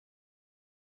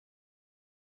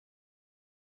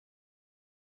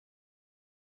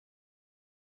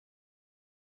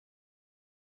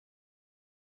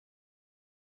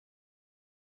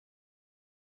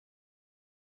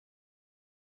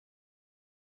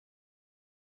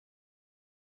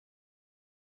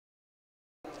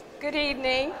Good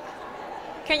evening.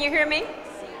 Can you hear me?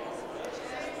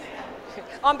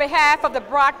 On behalf of the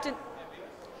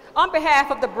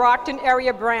Brockton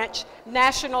Area Branch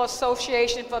National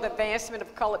Association for the Advancement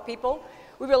of Colored People,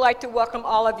 we would like to welcome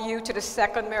all of you to the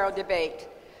second mayoral debate.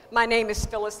 My name is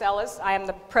Phyllis Ellis. I am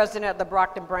the president of the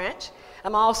Brockton Branch.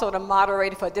 I'm also the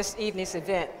moderator for this evening's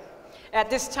event. At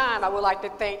this time, I would like to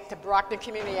thank the Brockton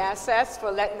Community Assets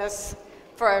for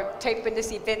taping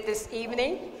this event this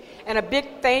evening. And a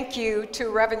big thank you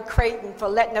to Reverend Creighton for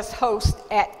letting us host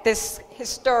at this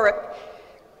historic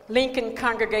Lincoln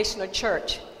Congregational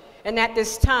Church. And at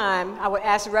this time, I would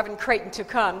ask Reverend Creighton to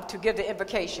come to give the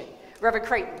invocation. Reverend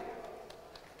Creighton. Okay,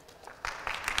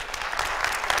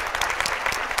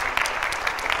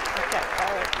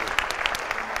 all right.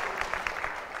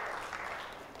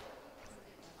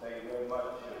 Thank you very much.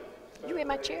 You in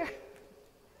my chair?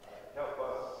 Help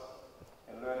us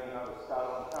in learning how to start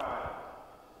on time.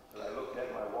 So I looked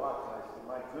at my watch and I said,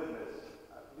 my goodness,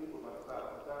 I believe we're going to start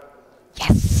on time.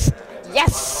 Yes,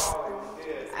 yes.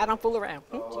 I don't fool around.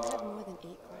 Do you have more than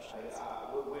 8 questions?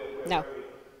 No.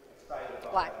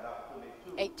 Why?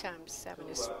 8 times 7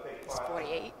 is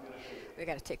 48. We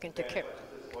got to take into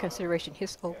consideration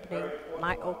his opening,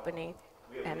 my opening,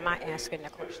 and my asking the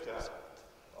questions.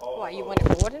 Why, you wanted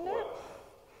more than that?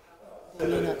 It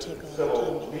may not take a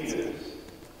long time to answer them.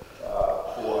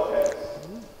 For as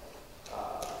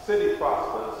city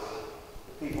prospers,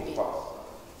 the people prosper.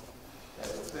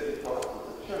 As the city prospers,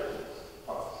 the churches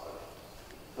prosper.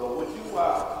 So would you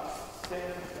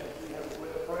stand as we have a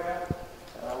word of prayer?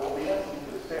 And I will be asking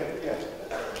you to stand again.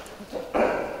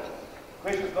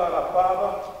 Gracious God, our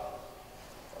Father,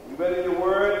 we read in your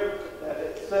word that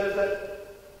it says that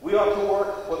we ought to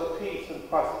work for the peace and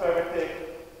prosperity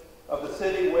of the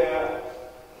city where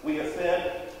we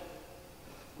ascend.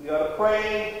 We ought to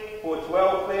pray for its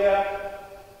welfare,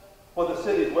 for the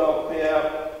city's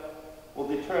welfare will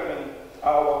determine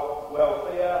our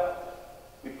welfare.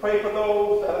 We pray for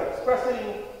those that are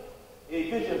expressing a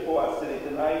vision for our city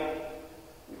tonight.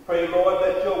 We pray, Lord,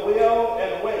 that your will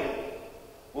and way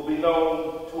will be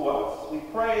known to us. We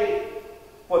pray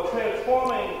for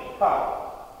transforming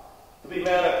power to be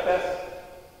manifest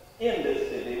in this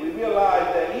city. We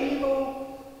realize that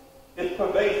evil is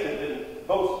pervasive in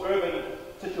most urban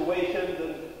situations,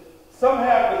 and some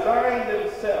have resigned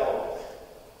themselves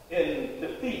in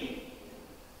defeat.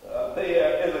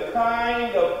 There is a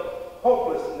kind of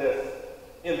hopelessness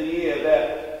in the air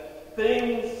that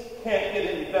things can't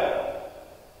get any better.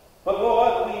 But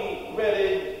Lord, we read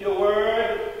in your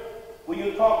word where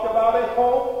you talked about a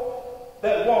hope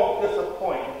that won't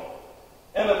disappoint,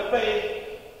 and a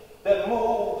faith that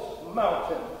moves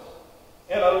mountains,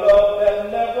 and a love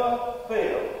that never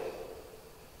fails.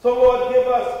 So Lord, give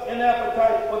us an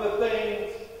appetite for the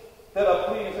things that are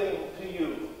pleasing to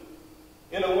you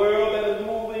in a world that is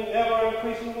moving ever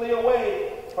increasingly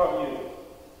away from you,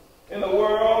 in a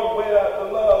world where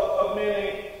the love of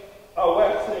many are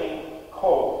waxing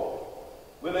cold,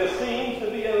 where there seems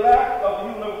to be a lack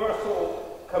of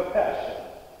universal compassion.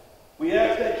 We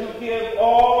ask that you give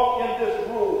all in this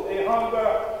room a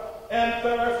hunger and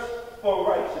thirst for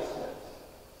righteousness.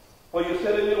 For you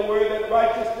said in your word that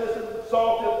righteousness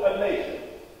exalteth a nation,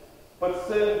 but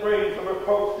sin brings a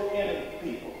reproach to any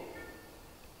people.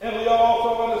 And we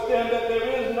also understand that there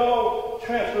is no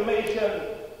transformation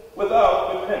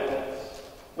without repentance,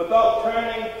 without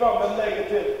turning from the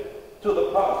negative to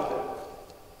the positive.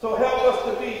 So help us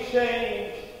to be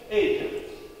change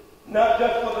agents, not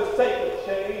just for the sake of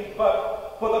change,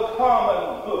 but for the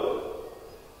common good.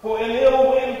 For an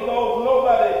ill wind blows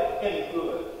nobody any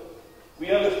good. We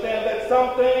understand that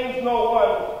some things no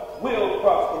one will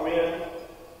prosper in,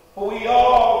 for we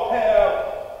all have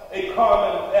a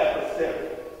common adversary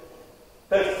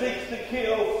that seeks to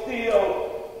kill,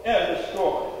 steal, and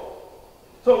destroy.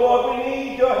 So Lord, we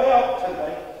need your help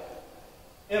tonight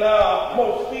in our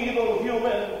most feeble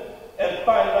human and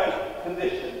finite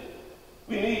condition.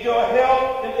 We need your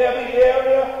help in every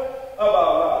area of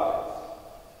our lives.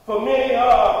 For many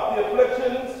are the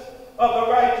afflictions of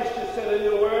the righteous, you said in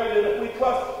your word, and if we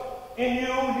trust in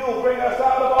you, you'll bring us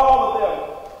out of all of them.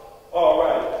 All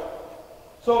right.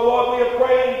 So Lord, we are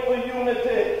praying for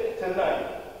unity tonight.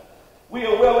 We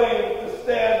are willing to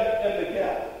stand in the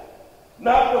gap,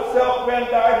 not for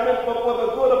self-aggrandizement, but for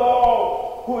the good of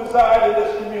all who reside in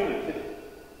this community.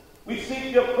 We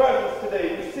seek your presence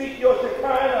today. We seek your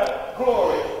Shekinah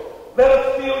glory. Let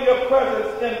us feel your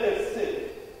presence in this city.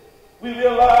 We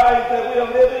realize that we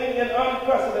are living in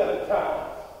unprecedented times.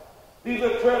 These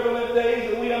are turbulent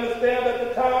days, and we understand that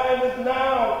the time is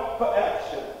now for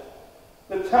action.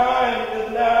 The time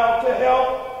is now to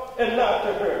help and not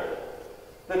to hurt.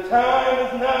 The time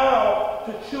is now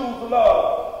to choose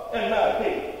love and not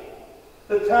hate.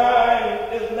 The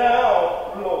time is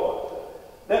now, Lord,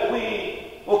 that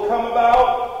we will come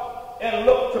about and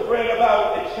look to bring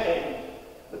about a change.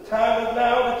 The time is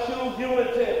now to choose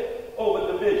unity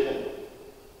over division.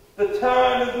 The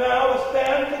time is now to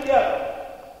stand together.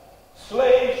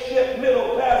 Slave ship,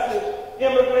 Middle Passage,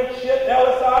 immigrant ship,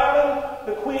 Ellis Island,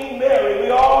 the Queen Mary, we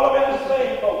all are in the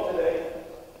same boat today.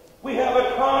 We have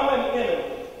a common enemy,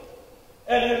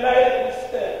 and united we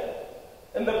stand,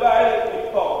 and divided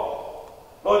we fall.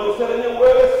 Lord, you said in your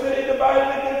word, a city divided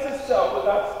against itself will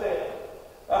not stand.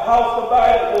 A house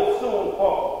divided will soon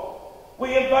fall.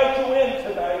 We invite you in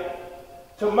tonight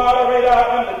to moderate our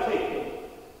undertaking.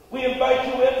 We invite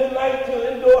you in tonight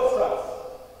to endorse us.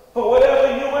 For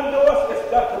whatever you endorse,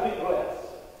 it's got to be blessed.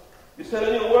 You said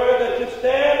in your word that you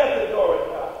stand at the door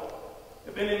and knock.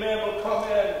 If any man will come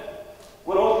in,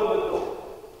 would open the door,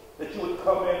 that you would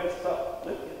come in and sup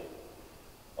with him.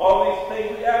 All these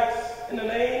things we ask in the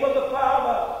name of the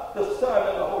Father, the Son,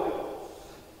 and the Holy Ghost.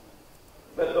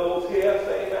 Let those here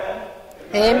say amen.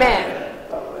 Amen.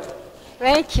 God bless.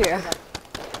 Thank you.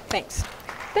 Thanks.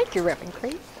 Thank you, Reverend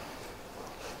Creed.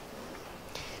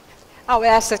 I'll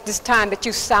ask at this time that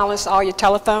you silence all your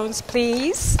telephones,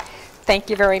 please. Thank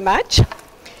you very much.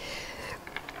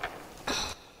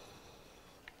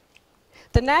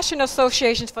 The National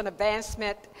Association for the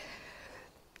Advancement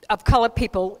of Colored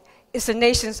People is the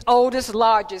nation's oldest,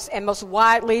 largest, and most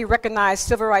widely recognized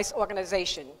civil rights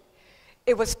organization.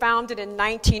 It was founded in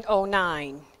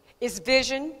 1909. Its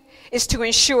vision is to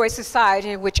ensure a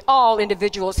society in which all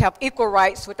individuals have equal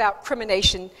rights without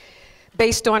discrimination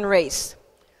based on race.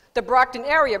 The Brockton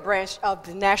area branch of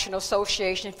the National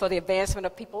Association for the Advancement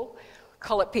of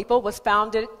Colored People was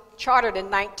chartered in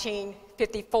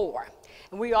 1954.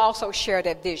 And we also share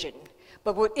that vision,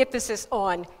 but with emphasis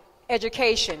on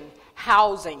education,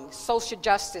 housing, social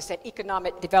justice, and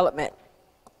economic development.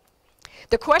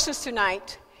 The questions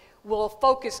tonight will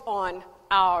focus on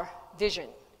our vision.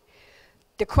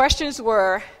 The questions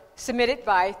were submitted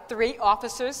by 3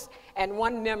 officers and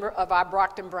 1 member of our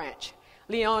Brockton branch.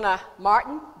 Leona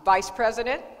Martin, Vice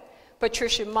President,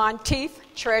 Patricia Monteith,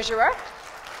 Treasurer,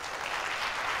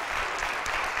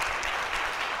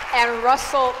 and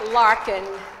Russell Larkin,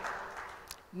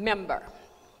 member.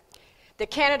 The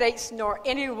candidates nor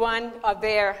any one of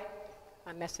their,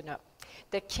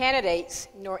 the candidates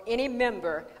nor any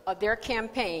member of their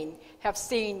campaign have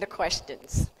seen the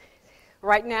questions.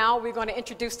 Right now, we're going to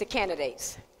introduce the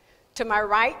candidates. To my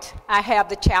right, I have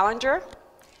the challenger,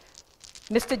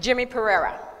 Mr. Jimmy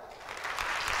Pereira.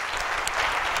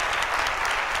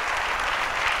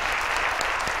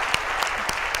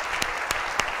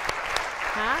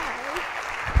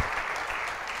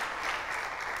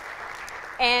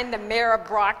 And the Mayor of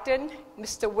Brockton,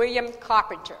 Mr. William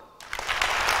Carpenter.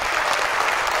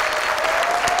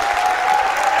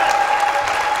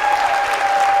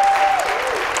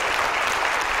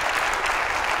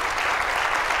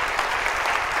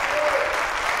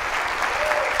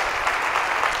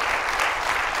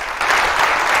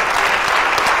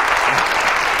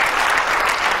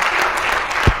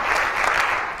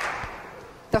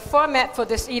 The format for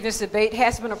this evening's debate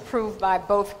has been approved by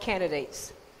both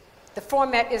candidates. The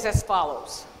format is as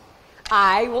follows.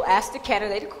 I will ask the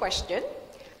candidate a question.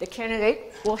 The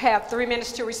candidate will have 3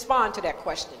 minutes to respond to that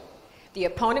question. The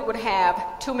opponent would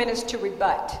have 2 minutes to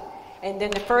rebut. And then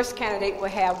the first candidate will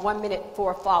have 1 minute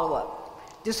for a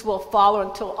follow-up. This will follow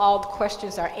until all the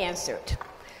questions are answered.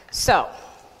 So,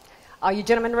 are you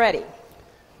gentlemen ready?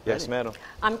 Yes, madam.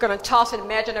 I'm going to toss an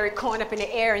imaginary coin up in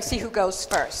the air and see who goes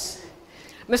first.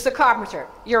 Mr. Carpenter,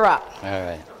 you're up. All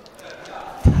right.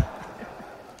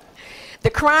 The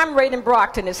crime rate in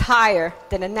Brockton is higher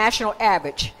than the national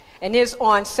average and is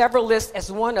on several lists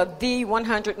as one of the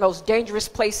 100 most dangerous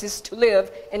places to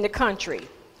live in the country.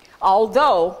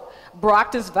 Although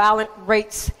Brockton's violent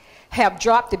rates have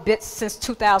dropped a bit since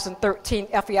 2013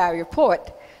 FBI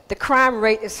report, the crime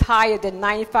rate is higher than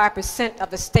 95%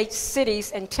 of the state's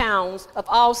cities and towns of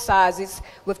all sizes,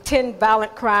 with 10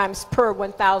 violent crimes per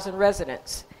 1,000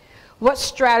 residents. What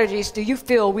strategies do you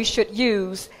feel we should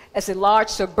use as a large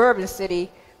suburban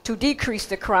city to decrease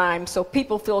the crime so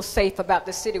people feel safe about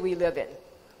the city we live in?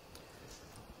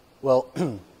 Well,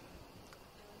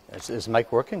 is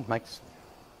Mike working? Mike's.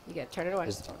 You got to turn it on.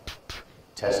 Test,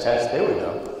 test. There we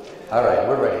go. All right,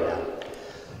 we're ready now.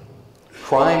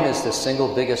 Crime is the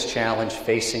single biggest challenge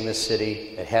facing the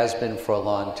city. It has been for a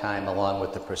long time, along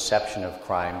with the perception of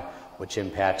crime, which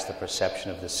impacts the perception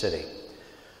of the city.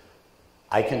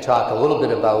 I can talk a little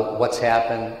bit about what's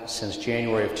happened since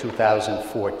January of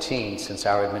 2014, since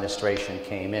our administration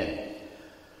came in.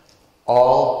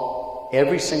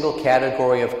 Every single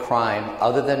category of crime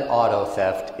other than auto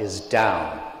theft is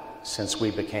down since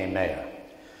we became mayor.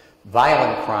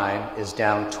 Violent crime is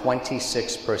down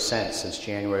 26% since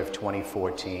January of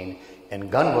 2014,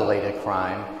 and gun-related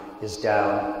crime is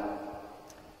down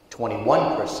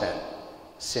 21%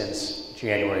 since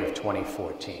January of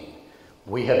 2014.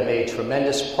 We have made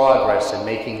tremendous progress in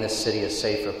making this city a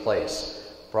safer place.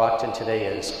 Brockton today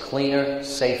is cleaner,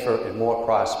 safer, and more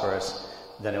prosperous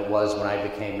than it was when I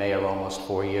became mayor almost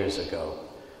 4 years ago.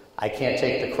 I can't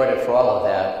take the credit for all of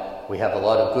that. We have a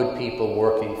lot of good people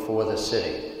working for the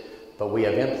city, but we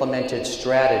have implemented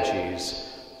strategies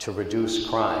to reduce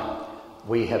crime.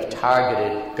 We have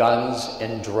targeted guns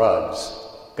and drugs.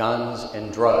 Guns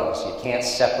and drugs. You can't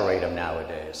separate them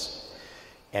nowadays.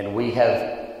 And we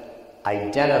have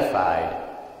identified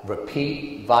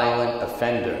repeat violent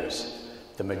offenders.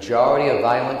 The majority of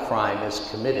violent crime is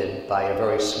committed by a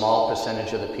very small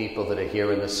percentage of the people that are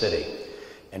here in the city.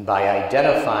 And by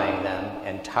identifying them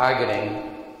and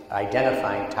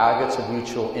identifying targets of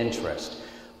mutual interest,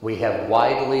 we've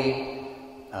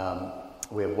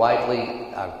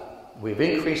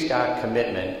increased our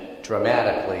commitment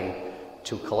dramatically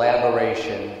to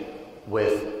collaboration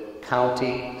with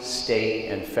county, state,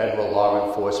 and federal law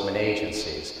enforcement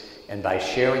agencies. And by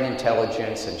sharing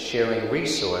intelligence and sharing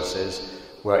resources,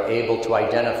 we're able to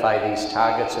identify these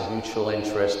targets of mutual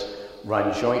interest,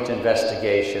 run joint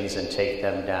investigations, and take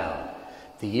them down.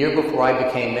 The year before I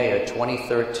became mayor,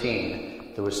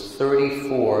 2013, there was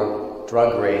 34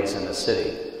 drug raids in the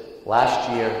city.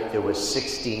 Last year, there was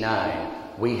 69.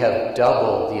 We have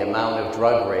doubled the amount of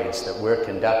drug raids that we're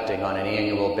conducting on an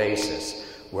annual basis.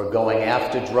 We're going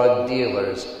after drug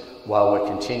dealers while we're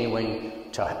continuing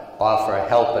to offer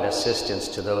help and assistance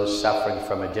to those suffering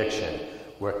from addiction.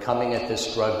 We're coming at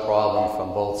this drug problem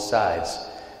from both sides.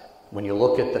 When you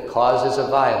look at the causes of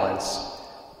violence,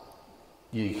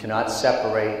 you cannot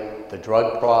separate the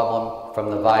drug problem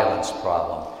from the violence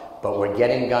problem. But we're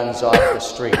getting guns off the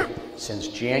street. Since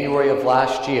January of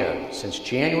last year,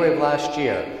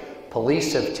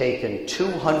 police have taken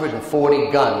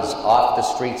 240 guns off the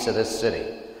streets of this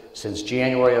city since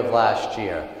January of last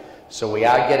year. So we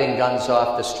are getting guns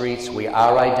off the streets. We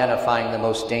are identifying the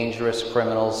most dangerous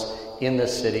criminals in the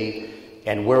city,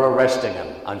 and we're arresting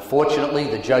them. Unfortunately,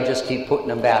 the judges keep putting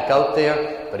them back out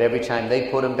there, but every time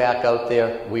they put them back out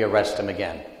there, we arrest them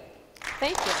again.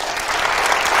 Thank you.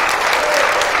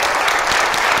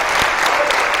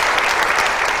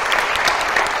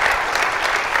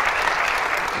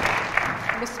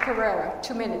 Ms. Pereira,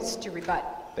 2 minutes to rebut.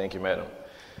 Thank you, Madam.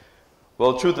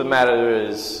 Well, the truth of the matter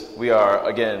is, we are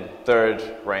again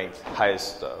third-ranked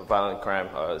highest violent crime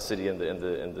city in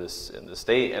the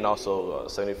state, and also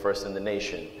 71st in the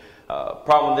nation.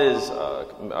 Problem is,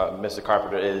 Mr.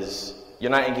 Carpenter, is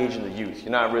you're not engaging the youth.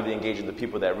 You're not really engaging the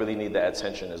people that really need that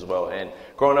attention as well. And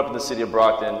growing up in the city of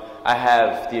Brockton, I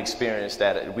have the experience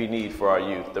that we need for our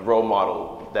youth, the role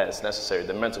model that is necessary,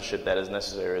 the mentorship that is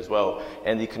necessary as well,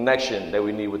 and the connection that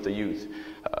we need with the youth.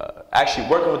 Actually,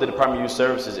 working with the Department of Youth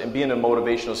Services and being a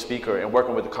motivational speaker and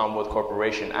working with the Commonwealth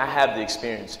Corporation, I have the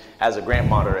experience as a grant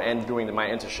monitor and doing my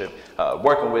internship,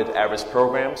 working with at-risk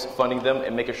programs, funding them,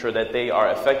 and making sure that they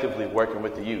are effectively working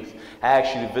with the youth. I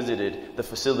actually visited the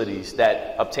facilities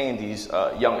that obtain these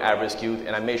young at-risk youth,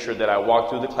 and I made sure that I walked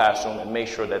through the classroom and made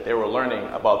sure that they were learning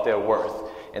about their worth.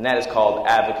 And that is called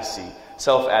advocacy,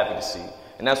 self-advocacy,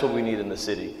 and that's what we need in the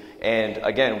city. And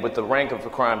again, with the rank of a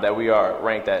crime that we are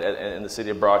ranked at in the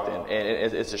city of Brockton, and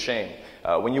it's a shame.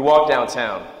 When you walk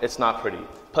downtown, it's not pretty.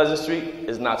 Pleasant Street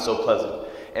is not so pleasant.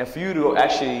 And for you to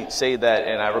actually say that,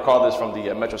 and I recall this from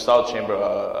the Metro South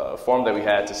Chamber forum that we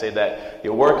had, to say that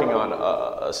you're working on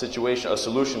a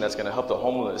solution that's going to help the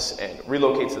homeless and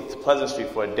relocate to Pleasant Street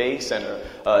for a day center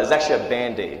is actually a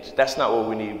Band-Aid. That's not what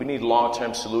we need. We need a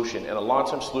long-term solution, and a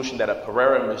long-term solution that a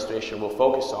Pereira administration will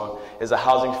focus on is a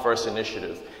Housing First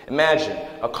initiative. Imagine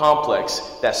a complex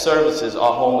that services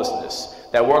our homelessness,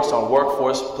 that works on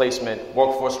workforce placement,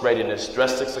 workforce readiness,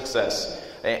 dress to success,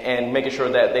 and making sure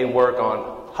that they work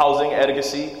on housing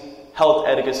advocacy, health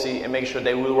advocacy, and make sure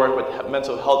they will work with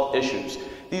mental health issues.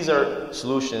 These are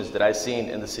solutions that I've seen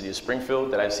in the city of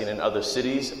Springfield, that I've seen in other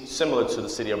cities, similar to the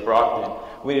city of Brockton.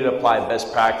 We need to apply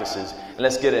best practices, and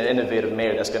let's get an innovative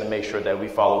mayor that's going to make sure that we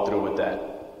follow through with that.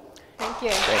 Thank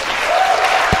you. Thank you.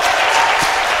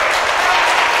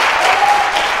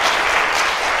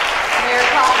 Mayor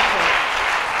Collington,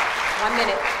 1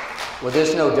 minute. Well,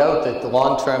 there's no doubt that the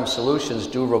long-term solutions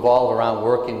do revolve around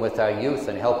working with our youth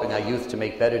and helping our youth to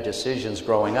make better decisions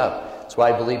growing up. That's why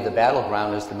I believe the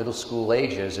battleground is the middle school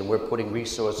ages, and we're putting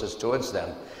resources towards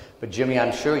them. But Jimmy,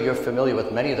 I'm sure you're familiar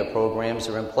with many of the programs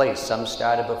that are in place. Some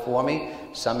started before me,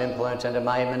 some implemented under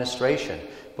my administration.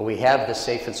 But we have the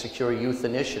Safe and Secure Youth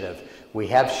Initiative. We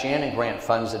have Shannon Grant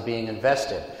funds that are being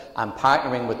invested. I'm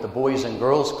partnering with the Boys and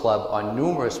Girls Club on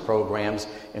numerous programs,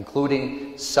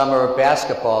 including summer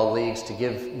basketball leagues to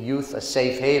give youth a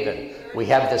safe haven. We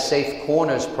have the Safe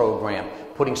Corners program,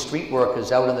 putting street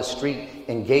workers out on the street,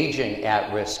 engaging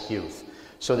at-risk youth.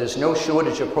 So there's no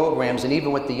shortage of programs, and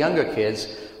even with the younger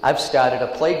kids, I've started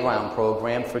a playground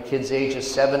program for kids ages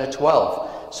 7 to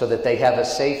 12 so that they have a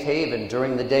safe haven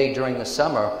during the day, during the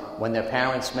summer, when their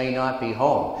parents may not be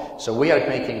home. So we are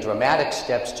making dramatic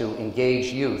steps to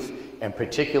engage youth, and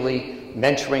particularly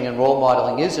mentoring and role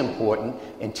modeling is important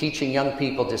in teaching young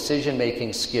people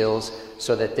decision-making skills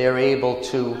so that they're able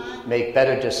to make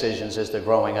better decisions as they're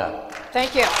growing up.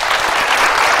 Thank you.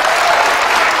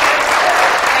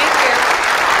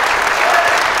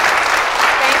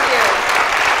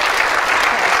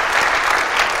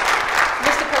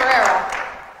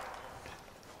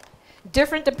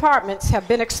 Different departments have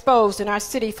been exposed in our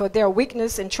city for their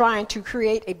weakness in trying to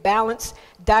create a balanced,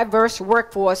 diverse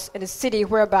workforce in a city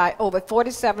whereby over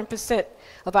 47%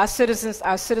 of our citizens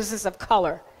are citizens of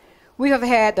color. We have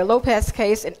had the Lopez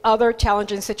case and other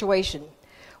challenging situations.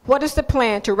 What is the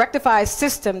plan to rectify a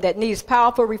system that needs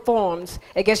powerful reforms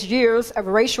against years of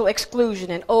racial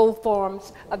exclusion and old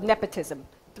forms of nepotism?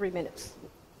 3 minutes.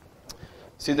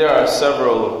 See, there are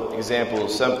several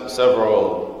examples,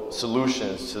 several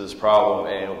solutions to this problem,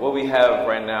 and what we have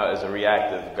right now is a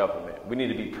reactive government. We need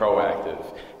to be proactive.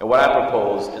 And what I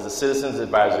propose is a Citizens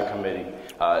Advisory Committee,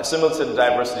 similar to the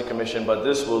Diversity Commission, but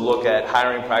this will look at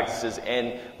hiring practices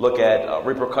and look at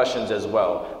repercussions as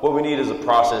well. What we need is a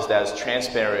process that is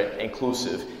transparent,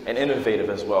 inclusive, and innovative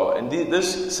as well. And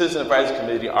this Citizen Advisory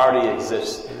Committee already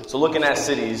exists. So looking at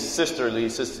cities, sisterly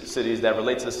cities that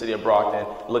relate to the city of Brockton,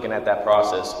 looking at that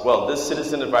process. Well, this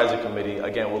Citizen Advisory Committee,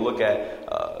 again, will look at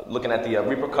looking at the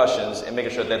repercussions and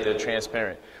making sure that they're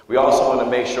transparent. We also want to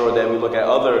make sure that we look at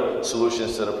other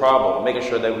solutions to the problem, making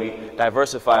sure that we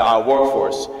diversify our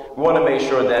workforce. We want to make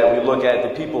sure that we look at the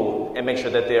people and make sure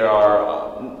that there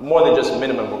are more than just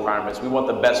minimum requirements. We want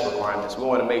the best requirements. We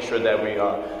want to make sure that we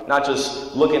are not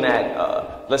just looking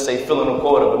at, let's say, filling a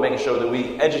quota, but making sure that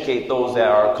we educate those that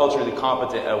are culturally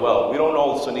competent as well. We don't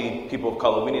also need people of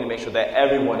color. We need to make sure that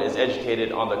everyone is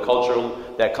educated on the culture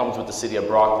that comes with the city of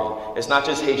Brockton. It's not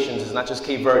just Haitians, it's not just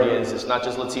Cape Verdeans, it's not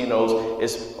just Latinos,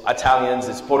 it's Italians,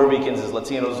 it's Puerto Ricans, it's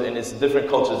Latinos, and it's different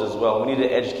cultures as well. We need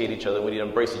to educate each other. We need to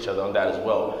embrace each other on that as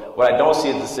well. What I don't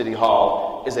see at the City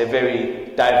Hall is a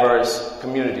very diverse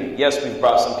community. Yes, we've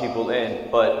brought some people in,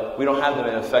 but we don't have them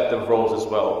in effective roles as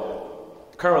well.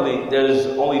 Currently, there's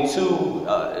only 2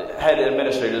 head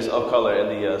administrators of color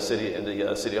in the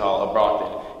City Hall of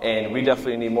Brockton, and we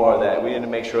definitely need more of that. We need to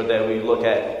make sure that we look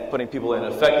at putting people in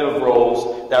effective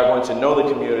roles that are going to know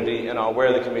the community and are aware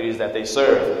of the communities that they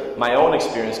serve. My own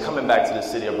experience coming back to the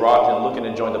city of Brockton, looking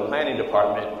to join the planning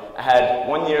department, I had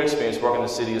 1 year experience working in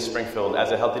the city of Springfield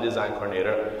as a healthy design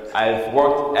coordinator. I've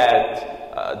worked at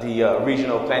the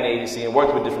regional planning agency and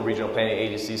worked with different regional planning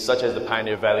agencies such as the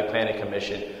Pioneer Valley Planning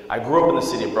Commission. I grew up in the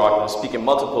city of Brockton speaking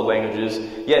multiple languages,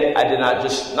 yet I did not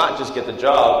just get the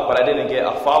job, but I didn't get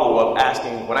a follow-up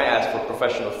when I asked for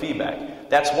professional feedback.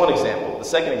 That's one example. The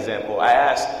second example, I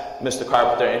asked Mr.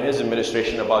 Carpenter and his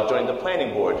administration about joining the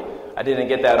planning board. I didn't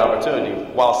get that opportunity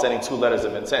while sending 2 letters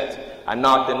of intent. I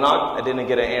knocked and knocked, I didn't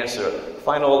get an answer.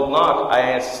 Final knock, I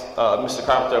asked Mr.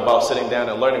 Carpenter about sitting down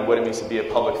and learning what it means to be a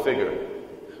public figure.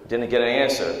 Didn't get an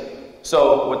answer.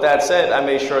 So with that said, I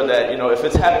made sure that, if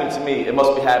it's happening to me, it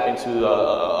must be happening to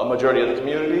a majority of the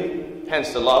community,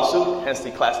 hence the lawsuit, hence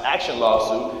the class action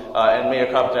lawsuit. And Mayor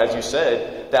Carpenter, as you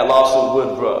said, that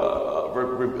lawsuit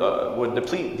would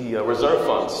deplete the reserve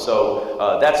funds. So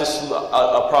that's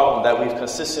a problem that we've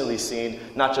consistently seen,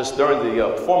 not just during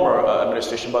the former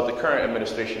administration, but the current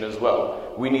administration as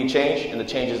well. We need change, and the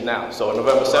change is now. So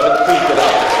November 7th, please get out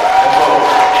there and vote.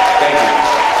 Thank you.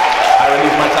 I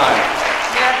release my time.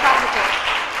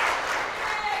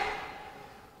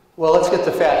 Well, let's get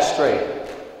the facts straight.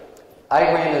 I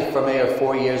ran for mayor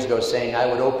 4 years ago saying I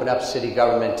would open up city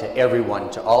government to everyone,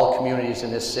 to all communities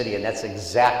in this city, and that's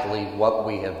exactly what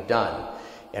we have done.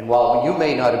 And while you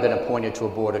may not have been appointed to a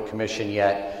board or commission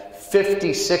yet,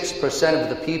 56% of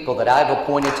the people that I've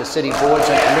appointed to city boards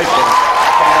and commissions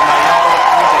come from minority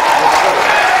communities in this city.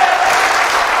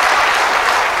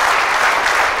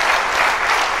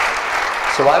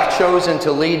 So I've chosen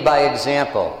to lead by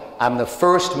example. I'm the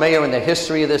first mayor in the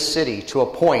history of this city to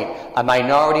appoint a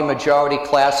minority-majority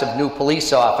class of new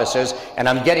police officers, and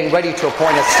I'm getting ready to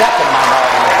appoint a second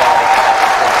minority-majority class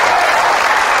of police officers.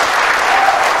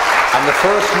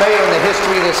 first mayor in the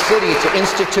history of this city to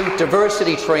institute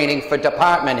diversity training for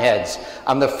department heads.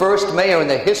 I'm the first mayor in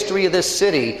the history of this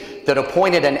city that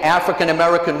appointed an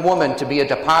African-American woman to be a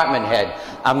department head.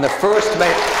 I'm the first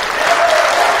mayor...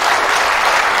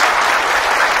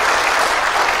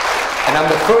 And I'm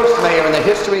the first mayor in the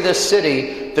history of this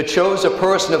city that chose a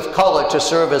person of color to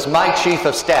serve as my chief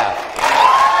of staff.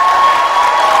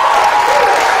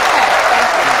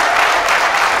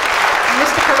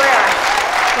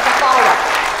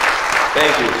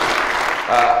 Thank you.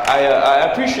 I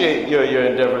appreciate your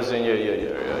endeavors and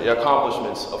your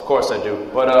accomplishments. Of course I do.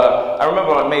 But I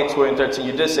remember on May 2013,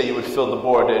 you did say you would fill the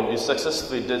board, and you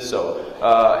successfully did so.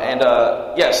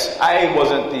 Yes, I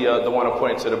wasn't the one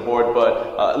appointed to the board,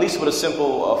 but at least with a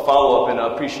simple follow-up and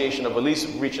appreciation of at least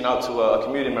reaching out to a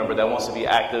community member that wants to be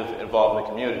active, involved in the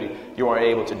community, you weren't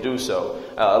able to do so.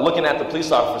 Looking at the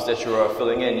police officers that you're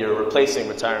filling in, you're replacing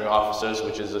retiring officers,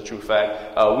 which is a true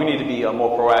fact. We need to be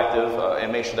more proactive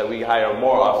and make sure that we hire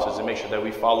more officers and make sure that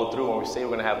we follow through when we say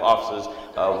we're going to have officers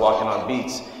walking on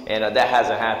beats. And that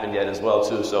hasn't happened yet as well,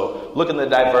 too. So looking at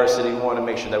the diversity, we want to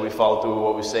make sure that we follow through with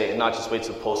what we say and not just wait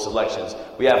till post-elections.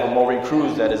 We have a Maureen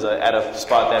Cruz that is at a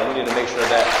spot that we need to make sure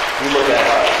that we look at,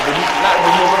 not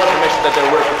remove her, but make sure that there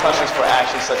were repercussions for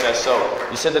actions such as so.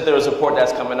 You said that there was a report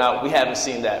that's coming out. We haven't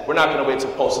seen that. We're not going to wait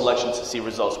till post-elections to see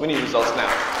results. We need results now.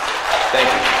 Thank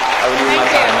you. I will use my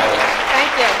time, madam.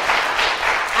 Thank you.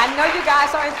 I know you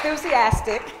guys are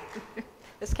enthusiastic.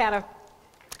 It's kind of...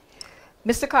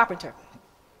 Mr. Carpenter,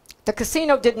 the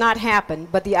casino did not happen,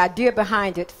 but the idea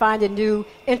behind it, finding new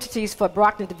entities for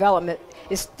Brockton development,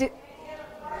 is still...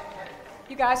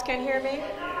 You guys can hear me?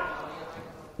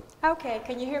 Okay,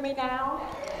 can you hear me now?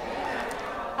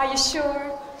 Are you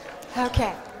sure?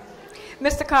 Okay.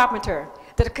 Mr. Carpenter,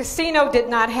 the casino did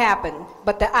not happen,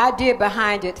 but the idea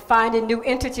behind it, finding new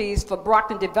entities for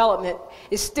Brockton development,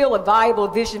 is still a viable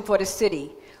vision for the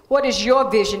city. What is your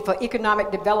vision for economic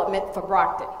development for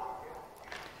Brockton?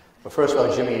 Well, first of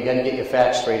all, Jimmy, you got to get your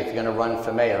facts straight if you're going to run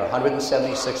for mayor.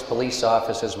 176 police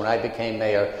officers when I became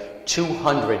mayor,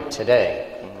 200 today.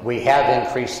 We have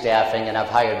increased staffing, and I've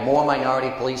hired more minority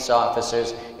police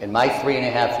officers in my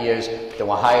 3.5 years than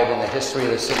were hired in the history of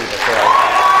the city before.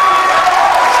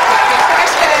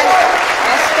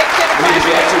 We need to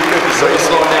be at 250, so we're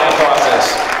slowing down the process.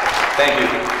 Thank you.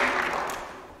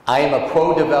 I am a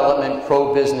pro-development,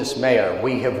 pro-business mayor.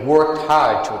 We have worked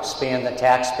hard to expand the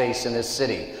tax base in this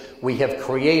city. We have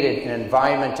created an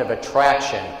environment of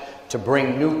attraction to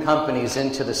bring new companies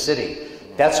into the city.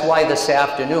 That's why this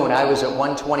afternoon I was at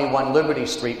 121 Liberty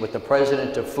Street with the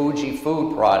president of Fuji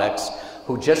Food Products,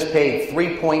 who just paid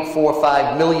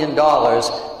 $3.45 million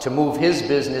to move his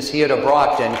business here to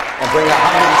Brockton and bring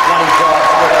 120 jobs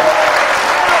with us.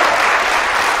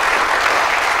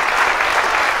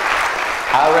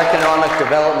 Our economic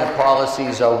development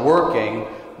policies are working.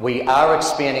 We are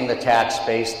expanding the tax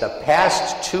base. The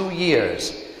past 2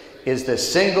 years is the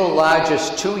single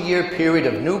largest 2-year period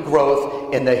of new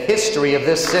growth in the history of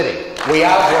this city. We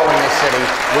are growing the city.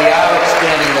 We are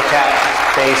expanding the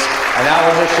tax base, and our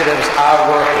initiatives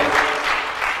are working.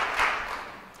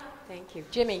 Thank you.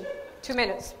 Jimmy, 2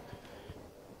 minutes.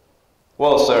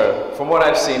 Well, sir, from what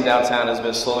I've seen, downtown has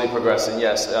been slowly progressing,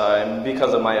 yes. And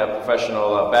because of my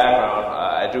professional background,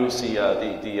 I do see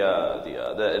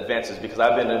the advances because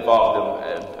I've been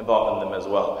involved in them as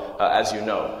well, as you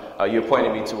know. You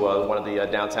appointed me to one of the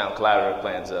downtown collaborative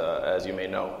plans, as you may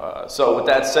know. So with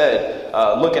that said,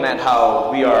 looking at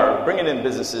how we are bringing in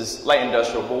businesses, light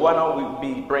industrial, but why don't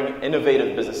we be bringing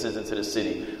innovative businesses into the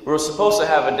city? We were supposed to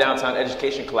have a downtown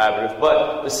education collaborative,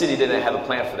 but the city didn't have a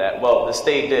plan for that. Well, the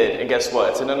state did, and guess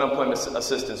what? It's an unemployment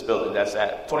assistance building that's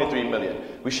at $23 million.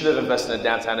 We should have invested in a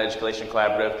downtown education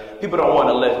collaborative. People don't want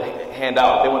to hand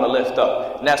out, they want to lift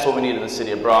up, and that's what we need in the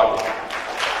city of Brockton.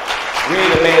 We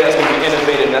need a mayor that's going to be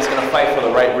innovative and that's going to fight for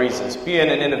the right reasons. Being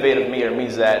an innovative mayor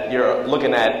means that you're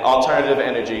looking at alternative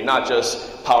energy, not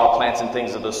just power plants and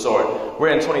things of the sort. We're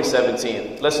in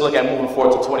 2017. Let's look at moving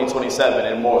forward to 2027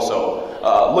 and more so.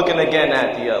 Looking again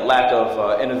at the lack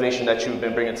of innovation that you've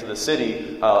been bringing to the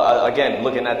city. Again,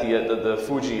 looking at the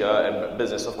Fuji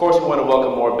business. Of course, we want to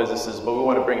welcome more businesses, but we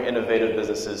want to bring innovative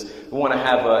businesses. We want to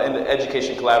have an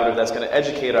education collaborative that's going to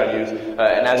educate our youth.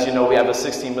 And as you know, we have a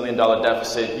 $16 million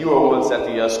deficit. You were once at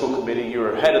the school committee. You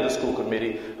were head of the school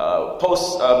committee.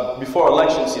 Before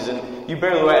election season, you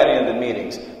barely were at any of the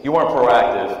meetings. You weren't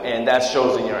proactive, and that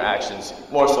shows in your actions.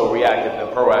 More so reactive than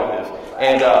proactive.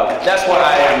 And that's what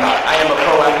I am not. I am a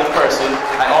proactive person.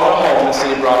 I own a home in the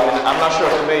city of Brockton. I'm not sure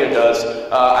if the mayor does.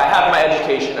 I have my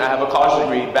education. I have a college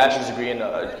degree, bachelor's degree in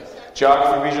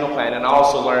geography, regional planning, and I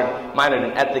also minored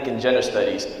in ethnic and gender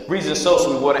studies. Reason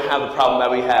so we wouldn't have the problem that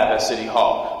we have at City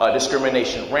Hall,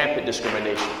 discrimination, rampant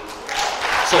discrimination.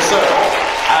 So, sir,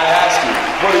 I ask you,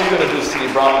 what are you going to do to City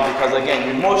of Brockton? Because,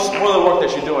 again, more of the work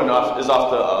that you're doing is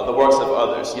off the works of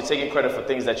others. You're taking credit for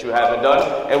things that you haven't done,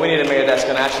 and we need a mayor that's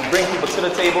going to actually bring people to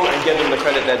the table and give them the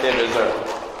credit that they deserve.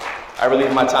 I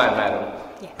relieve my time, madam.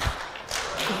 Yes.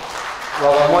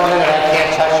 Well, in 1 minute, I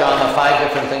can't touch on the 5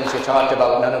 different things you talked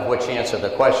about, none of which answer the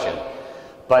question.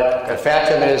 But the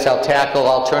fact of it is, I'll tackle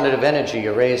alternative energy.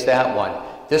 You raised that one.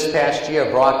 This past year,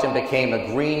 Brockton became a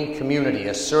green community,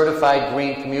 a certified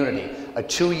green community, a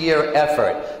 2-year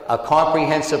effort, a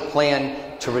comprehensive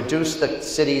plan to reduce the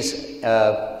city's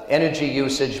energy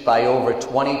usage by over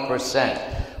 20%.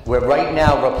 We're right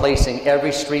now replacing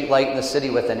every street light in the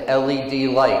city with an LED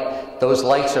light. Those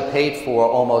lights are paid for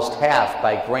almost half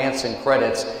by grants and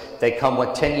credits. They come with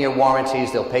 10-year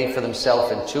warranties. They'll pay for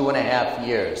themselves in 2.5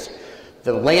 years.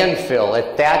 The landfill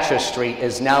at Thatcher Street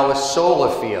is now a solar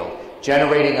field,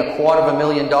 generating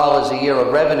 $250,000 a year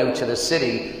of revenue to the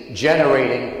city,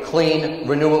 generating clean,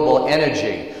 renewable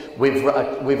energy. We've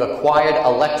acquired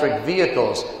electric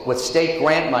vehicles with state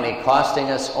grant money costing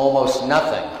us almost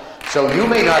nothing. So you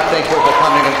may not think we're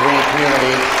becoming a green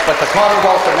community, but the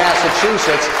Commonwealth of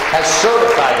Massachusetts has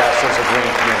certified us as a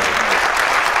green community.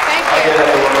 Thank you.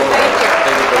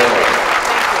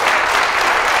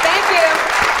 Thank you.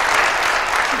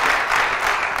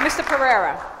 Mr.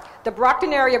 Pereira. The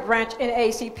Brockton area branch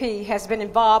NAACP has been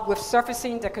involved with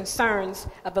surfacing the concerns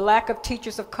of the lack of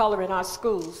teachers of color in our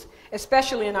schools,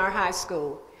 especially in our high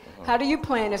school. How do you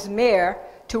plan as mayor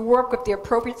to work with the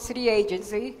appropriate city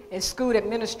agency and school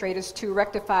administrators to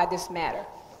rectify this matter?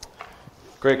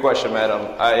 Great question,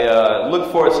 madam. I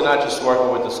look forward to not just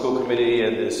working with the school committee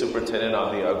and the superintendent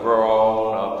on the Grow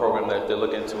Our Own program that they're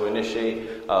looking to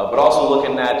initiate, but also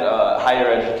looking at higher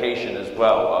education as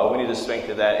well. We need to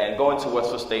strengthen that. And going to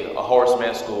Westfield State, a Horace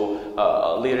Mann school,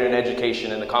 a leader in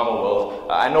education in the Commonwealth,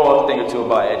 I know a thing or two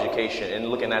about education and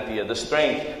looking at the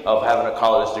strength of having a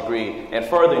college degree and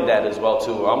furthering that as well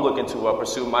too. I'm looking to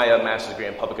pursue my master's degree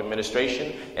in public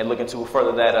administration and looking to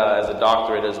further that as a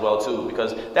doctorate as well too,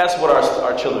 because that's what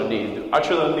our children need. Our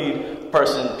children need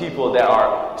people that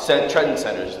are trend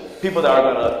centers, people that are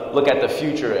going to look at the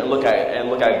future and look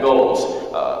at goals.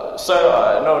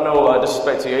 Sir, no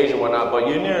disrespect to your age or whatnot, but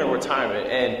you're nearing retirement,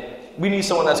 and we need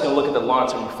someone that's going to look at the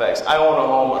long-term effects. I own a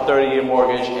home, a 30-year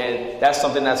mortgage, and that's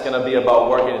something that's going to be about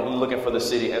working and looking for the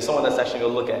city, and someone that's actually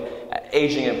going to look at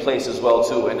aging in place as well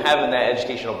too, and having that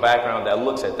educational background that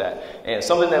looks at that. And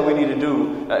something that we need to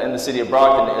do in the city of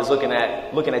Brockton is looking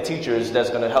at teachers that's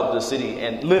going to help the city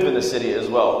and live in the city as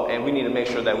well. And we need to make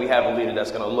sure that we have a leader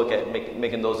that's going to look at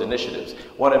making those initiatives.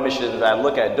 One initiative that I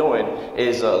look at doing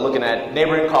is looking at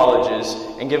neighboring colleges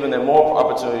and giving them more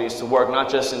opportunities to work not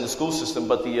just in the school system,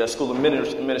 but the school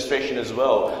administration as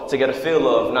well, to get a feel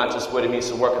of not just what it means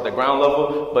to work at the ground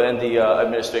level, but in the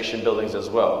administration buildings as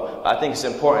well. I think it's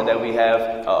important that we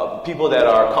have people that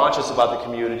are conscious about the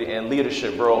community and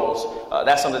leadership roles.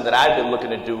 That's something that I've been looking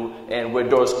to do, and where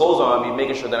doors close on me,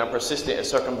 making sure that I'm persistent in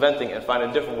circumventing and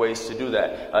finding different ways to do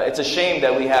that. It's a shame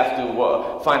that we have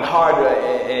to find hard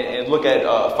and look at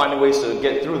finding ways to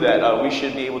get through that. We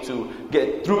should be able to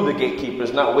get through the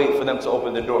gatekeepers, not wait for them to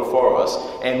open the door for us.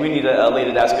 And we need a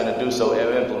leader that's going to do so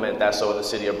and implement that so in the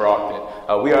city of Brockton.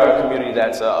 We are a community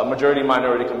that's a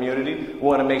majority-minority community. We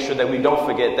want to make sure that we don't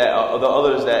forget that the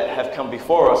others that have come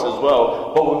before us as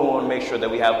well, but we want to make sure that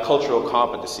we have cultural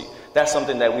competency. That's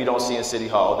something that we don't see in City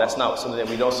Hall. That's not something that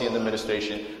we don't see in the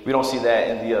administration. We don't see that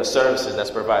in the services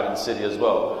that's provided in the city as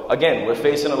well. Again, we're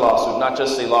facing a lawsuit, not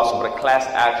just a lawsuit, but a class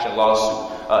action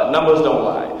lawsuit. Numbers don't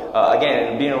lie.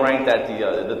 Again, being ranked at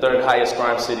the third highest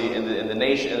crime city in the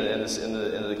nation, in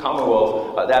the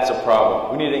Commonwealth, that's a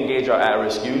problem. We need to engage our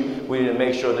at-risk youth. We need to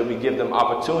make sure that we give them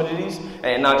opportunities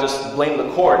and not just blame the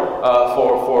court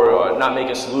for not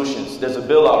making solutions. There's a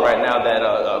bill out right now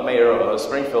that Mayor of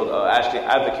Springfield actually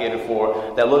advocated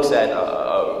for that looks at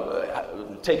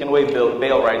taking away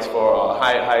bail rights for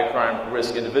high crime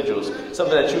risk individuals.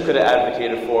 Something that you could have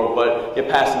advocated for, but you're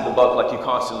passing the buck like you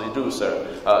constantly do, sir.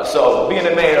 So being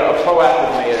a mayor, a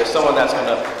proactive mayor, is someone that's going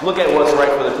to look at what's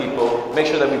right for the people, make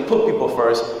sure that we put people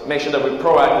first, make sure that we're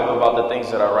proactive about the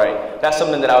things that are right. That's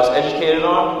something that I was educated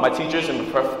on. My teachers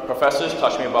and professors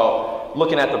taught me about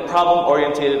looking at the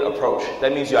problem-oriented approach.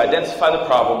 That means you identify the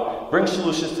problem, bring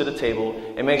solutions to the table,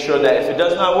 and make sure that if it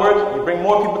does not work, you bring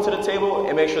more people to the table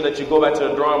and make sure that you go back to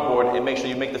the drawing board and make sure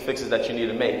you make the fixes that you need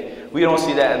to make. We don't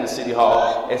see that in the City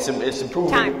Hall. It's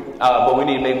improving, but we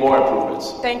need to make more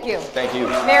improvements. Thank you. Thank you.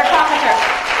 Mayor Carpenter.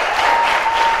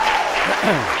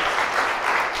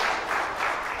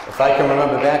 If I can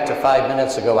remember back to 5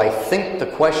 minutes ago, I think the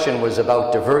question was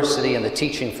about diversity in the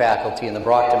teaching faculty in the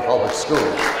Brockton Public Schools.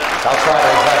 I'll try to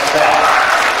address that.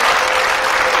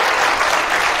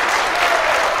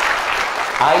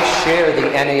 I share the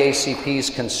NAACP's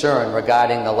concern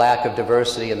regarding the lack of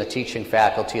diversity in the teaching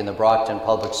faculty in the Brockton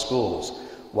Public Schools.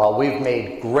 While we've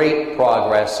made great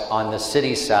progress on the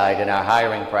city side in our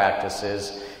hiring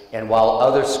practices, and while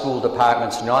other school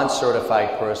departments'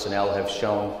 non-certified personnel have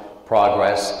shown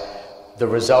progress, the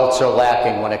results are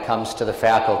lacking when it comes to the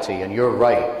faculty. And you're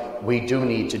right, we do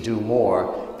need to do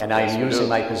more. And I'm using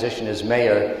my position as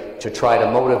mayor to try to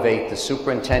motivate the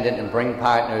superintendent and bring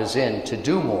partners in to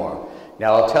do more.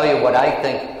 Now, I'll tell you what I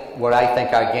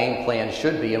think our game plan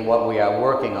should be and what we are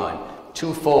working on.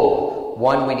 Twofold.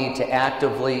 One, we need to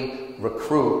actively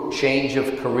recruit change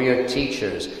of career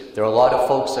teachers. There are a lot of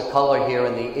folks of color here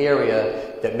in the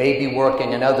area that may be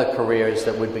working in other careers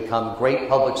that would become great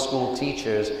public school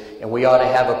teachers, and we ought to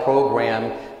have a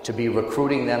program to be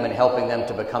recruiting them and helping them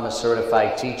to become a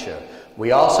certified teacher.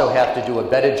 We also have to do a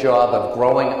better job of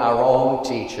growing our own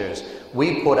teachers.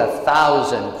 We put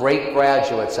 1,000 great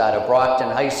graduates out of Brockton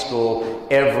High School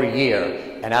every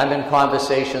year, and I'm in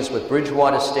conversations with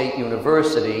Bridgewater State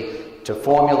University to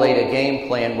formulate a game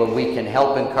plan where we can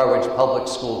help encourage public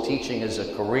school teaching as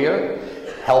a career,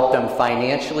 help them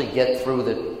financially get through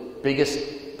the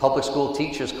biggest public school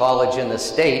teachers college in the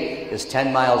state is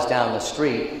 10 miles down the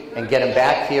street, and get them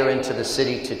back here into the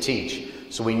city to teach.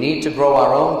 So we need to grow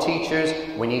our own teachers.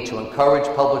 We need to encourage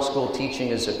public school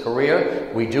teaching as a career.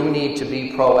 We do need to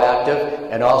be proactive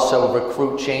and also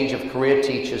recruit change of career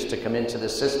teachers to come into the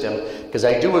system. Because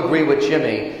I do agree with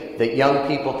Jimmy that young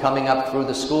people coming up through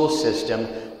the school system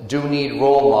do need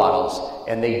role models,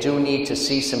 and they do need to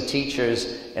see some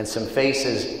teachers and some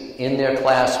faces in their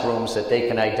classrooms that they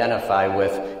can identify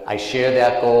with. I share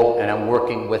that goal, and I'm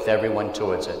working with everyone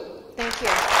towards it. Thank you.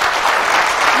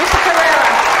 Mr. Carrera,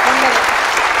 1 minute.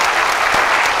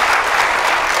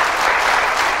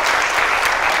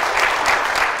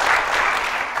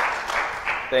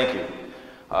 Thank you.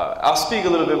 I'll speak a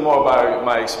little bit more about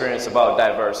my experience about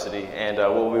diversity and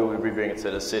what we will be bringing to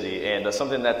the city, and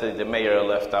something that the mayor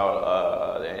left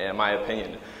out, in my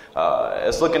opinion,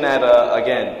 is looking at,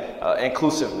 again,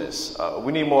 inclusiveness.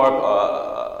 We need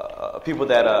more people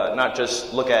that not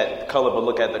just look at color, but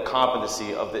look at the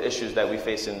competency of the issues that we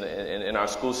face in our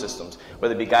school systems,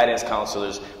 whether it be guidance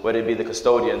counselors, whether it be the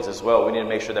custodians as well. We need to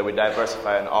make sure that we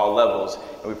diversify on all levels,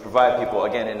 and we provide people,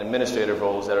 again, in administrative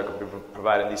roles that are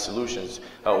providing these solutions.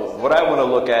 What I want to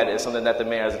look at is something that the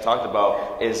mayor has talked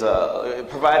about, is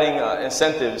providing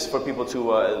incentives for people to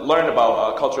learn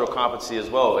about cultural competency as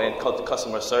well, and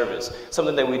customer service,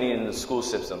 something that we need in the school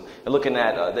system, and looking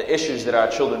at the issues that our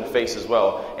children face as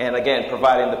well, and again,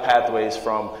 providing the pathways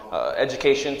from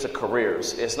education to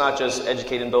careers. It's not just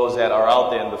educating those that are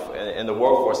out there in the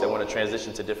workforce that want to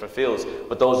transition to different fields,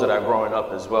 but those that are growing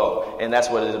up as well. And that's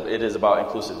what it is about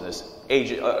inclusiveness,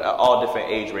 all different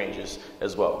age ranges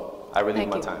as well. I relieve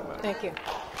my time. Thank you.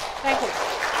 Thank you.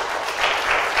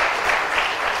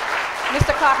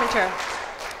 Mr. Carpenter,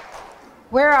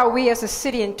 where are we as a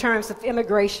city in terms of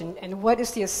immigration, and what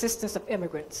is the assistance of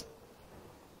immigrants?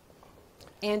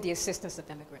 And the assistance of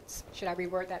immigrants. Should I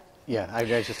reword that? Yeah, I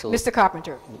just a little. Mr.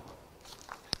 Carpenter,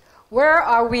 where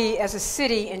are we as a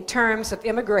city in terms of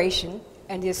immigration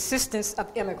and the assistance of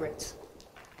immigrants?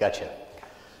 Gotcha.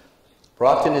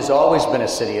 Brockton has always been a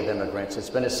city of immigrants. It's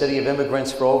been a city of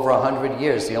immigrants for over 100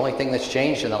 years. The only thing that's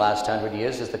changed in the last 100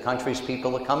 years is the countries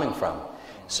people are coming from.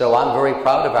 So I'm very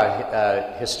proud of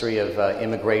our history of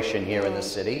immigration here in the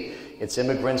city. It's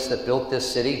immigrants that built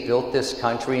this city, built this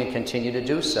country, and continue to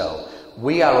do so.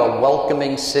 We are a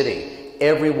welcoming city.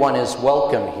 Everyone is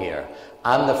welcome here.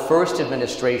 I'm the first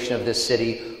administration of this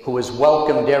city who has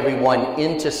welcomed everyone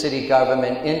into city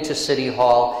government, into city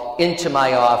hall, into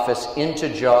my office, into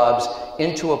jobs,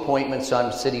 into appointments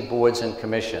on city boards and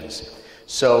commissions.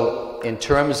 So in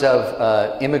terms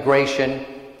of immigration,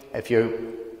 if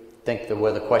you think that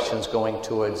where the question's going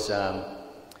towards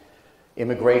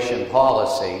immigration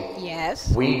policy,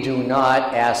 yes, we do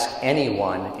not ask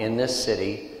anyone in this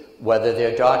city whether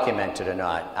they're documented or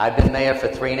not. I've been mayor for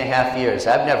 3.5 years.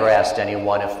 I've never asked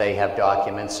anyone if they have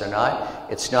documents or not.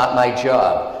 It's not my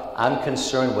job. I'm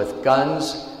concerned with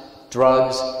guns,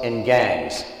 drugs, and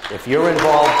gangs. If you're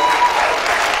involved...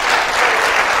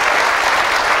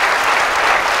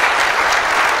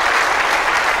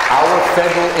 Our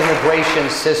federal immigration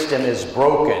system is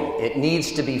broken. It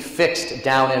needs to be fixed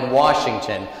down in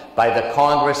Washington by the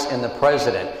Congress and the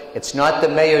President. It's not the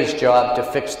mayor's job to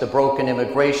fix the broken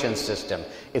immigration system.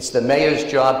 It's the mayor's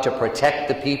job to protect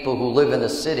the people who live in the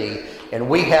city And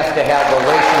we have to have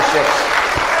relationships.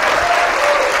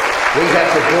 We have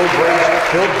to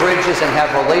build bridges and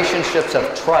have relationships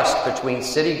of trust between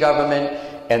city government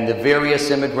and the various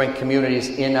immigrant communities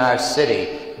in our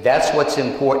city. That's what's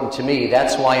important to me.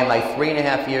 That's why in my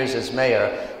 3.5 years as mayor,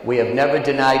 we have never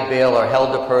denied bail or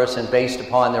held a person based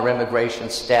upon their immigration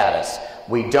status.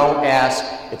 We don't ask.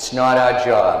 It's not our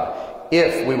job.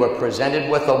 If we were presented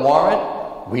with a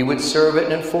warrant, we would serve it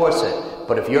and enforce it.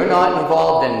 But if you're not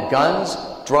involved in guns,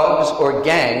 drugs, or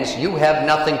gangs, you have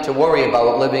nothing to worry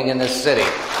about living in this city.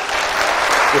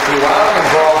 If you are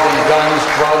involved in guns,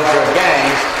 drugs, or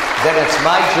gangs, then it's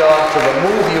my job to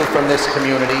remove you from this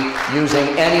community using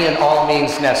any and all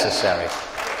means necessary.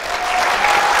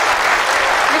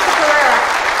 Mr. Pereira,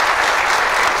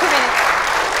 2 minutes.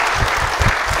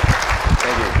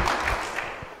 Thank you.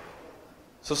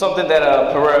 So something that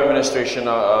Pereira administration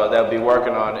that will be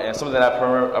working on, and something that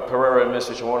Pereira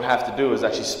administration won't have to do, is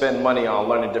actually spend money on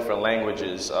learning different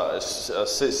languages,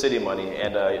 city money,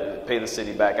 and pay the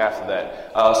city back after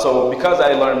that. So because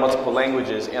I learned multiple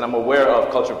languages and I'm aware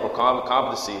of cultural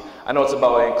competency, I know it's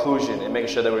about inclusion and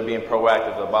making sure that we're being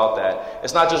proactive about that.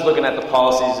 It's not just looking at the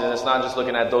policies, and it's not just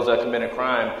looking at those that are committing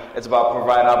crime. It's about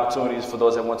providing opportunities for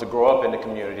those that want to grow up in the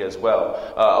community as well.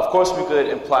 Of course, we could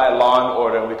imply law and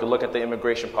order, and we could look at the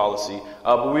immigration policy,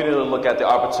 but we need to look at the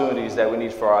opportunities that we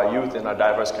need for our youth in our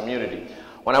diverse community.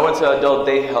 When I went to Adult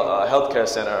Day Healthcare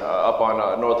Center up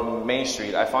on North Main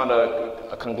Street, I found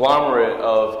a conglomerate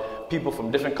of people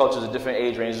from different cultures and different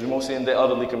age ranges, mostly in the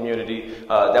elderly community,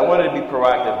 that wanted to be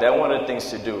proactive, that wanted things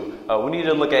to do. We need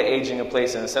to look at aging in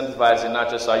place and incentivizing not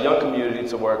just our young community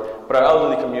to work, but our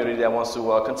elderly community that wants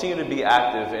to continue to be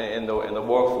active in the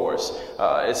workforce.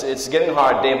 It's getting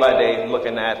hard day by day,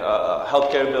 looking at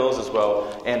healthcare bills as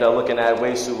well, and looking at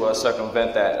ways to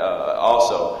circumvent that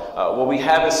also. What we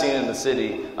haven't seen in the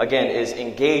city, again, is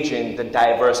engaging the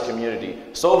diverse community.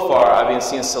 So far, I've been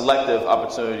seeing selective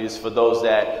opportunities for those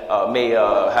that may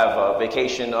have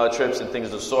vacation trips and things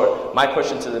of the sort. My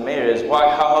question to the mayor is,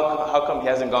 how come he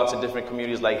hasn't gone to different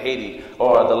communities like Haiti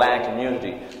or the Latin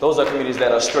community? Those are communities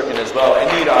that are stricken as well and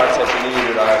need our attention,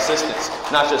 need our assistance,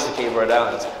 not just the Cape Verde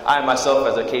Islands. I myself,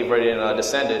 as a Cape Verdean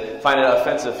descendant, find it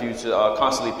offensive for you to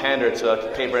constantly pander to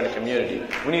a Cape Verdean community.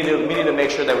 We need to make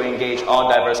sure that we engage all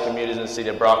diverse communities in the city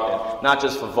of Brockton, not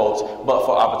just for votes, but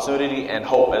for opportunity and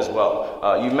hope as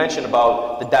well. You mentioned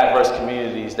about the diverse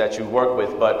communities that you work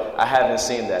with, but I haven't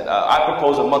seen that. I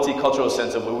propose a multicultural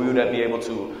center where we would be able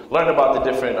to learn about the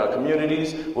different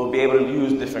communities. We'll be able to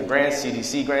use different grants,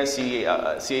 CDC grants,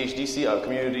 CHDC,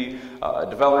 community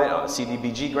development,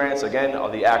 CDBG grants, again, all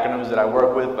the acronyms that I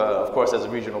work with, of course, as a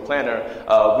regional planner.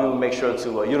 We will make sure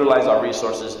to utilize our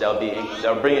resources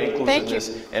that'll bring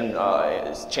inclusiveness and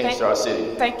change to our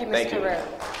city. Thank you, Mr. Pereira.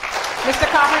 Mr.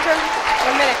 Carpenter,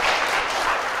 1 minute.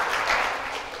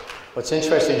 What's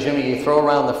interesting, Jimmy, you throw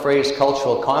around the phrase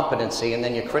cultural competency and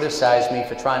then you criticize me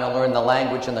for trying to learn the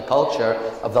language and the culture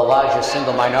of the largest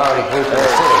single minority group in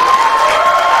the city.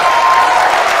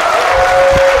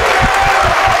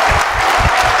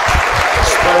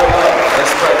 Spread the love.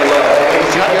 Let's spread the love.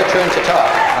 It's not your turn to talk.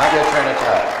 Not your turn to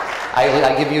talk.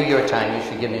 I give you your time. You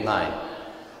should give me mine.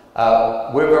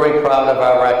 We're very proud of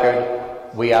our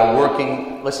record. We are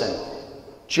working. Listen.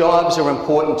 Jobs are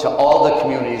important to all the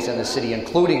communities in the city,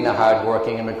 including the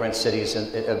hard-working immigrant cities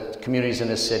and communities in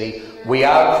the city. We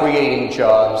are creating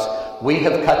jobs. We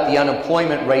have cut the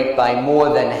unemployment rate by more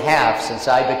than half since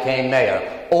I became mayor,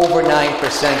 over 9% to 4.5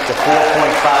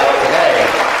 today.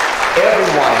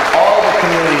 Everyone, all the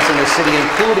communities in the city,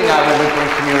 including our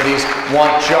immigrant communities,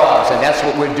 want jobs, and that's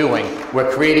what we're doing.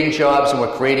 We're creating jobs and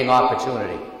we're creating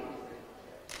opportunity.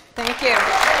 Thank you.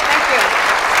 Thank you.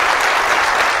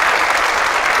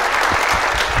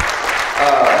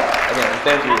 Again,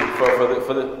 thank you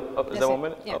for the is that 1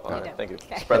 minute? Yeah, all right, thank you.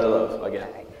 Okay. Spread the love again.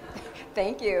 Right.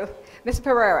 Thank you. Mr.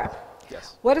 Pereira.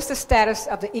 Yes. What is the status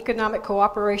of the economic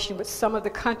cooperation with some of the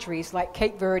countries like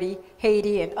Cape Verde,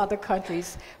 Haiti, and other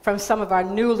countries from some of our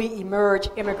newly emerged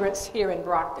immigrants here in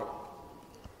Brockton?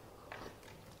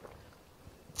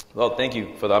 Well, thank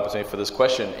you for the opportunity for this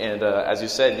question. And as you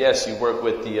said, yes, you work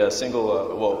with the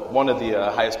one of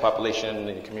the highest population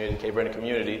in the community, Cape Verde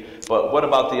community. But what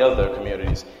about the other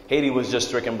communities? Haiti was just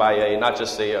stricken by not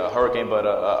just a hurricane, but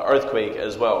an earthquake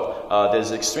as well.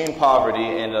 There's extreme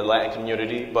poverty in the Latin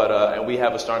community, but and we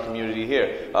have a strong community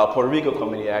here. Puerto Rico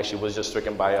community actually was just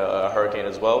stricken by a hurricane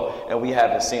as well, and we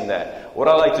haven't seen that. What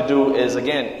I like to do is,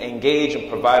 again, engage and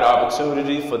provide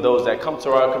opportunity for those that come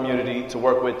to our community to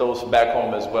work with those back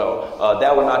home as well. well.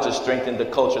 That will not just strengthen the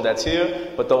culture that's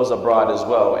here, but those abroad as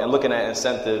well. And looking at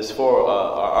incentives for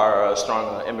our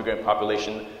strong immigrant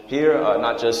population here,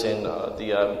 not just in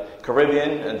the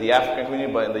Caribbean and the African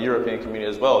community, but in the European community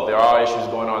as well. There are issues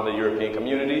going on in the European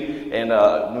community, and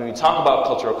when we talk about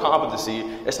cultural competency,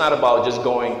 it's not about just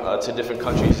going to different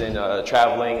countries and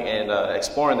traveling and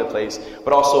exploring the place,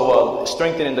 but also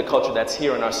strengthening the culture that's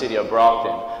here in our city of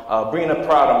Brockton. Being a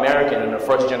proud American and a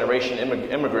first-generation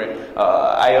immigrant,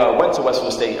 I went to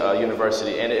Westfield State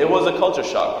University, and it was a culture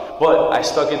shock, but I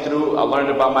stuck it through. I learned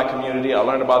about my community, I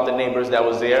learned about the neighbors that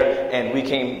was there, and we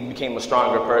became a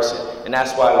stronger person. And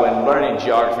that's why when learning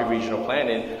geography regional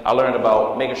planning, I learned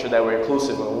about making sure that we're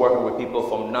inclusive and working with people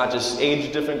from not just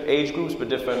different age groups, but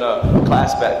different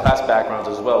class backgrounds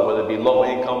as well, whether it be low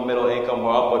income, middle income,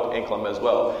 or upper income as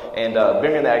well. And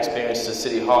bringing that experience to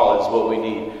City Hall is what we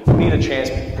need. We need a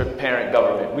transparent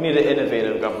government. We need an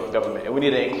innovative government. And we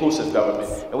need an inclusive government.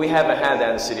 And we haven't had that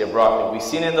in the city of Brockton. We've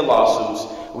seen it in the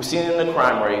lawsuits, we've seen it in the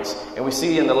crime rates, and we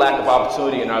see it in the lack of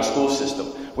opportunity in our school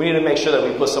system. We need to make sure that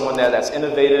we put someone there that's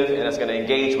innovative and that's going to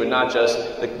engage with not just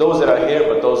those that are here,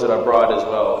 but those that are abroad as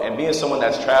well. And being someone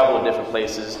that's traveled to different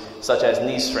places, such as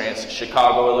Nice, France,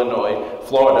 Chicago, Illinois,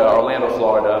 Florida, Orlando,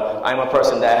 Florida, I'm a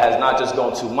person that has not just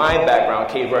gone to my background,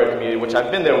 Cape Verde community, which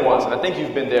I've been there once, and I think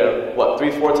you've been there, what,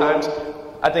 3-4 times?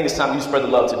 I think it's time you spread the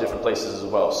love to different places as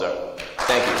well, sir.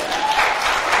 Thank you.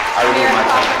 I renew my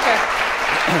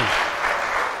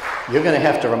time. You're going to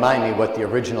have to remind me what the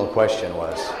original question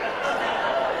was.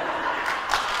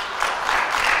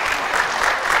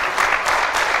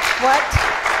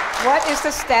 What is the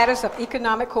status of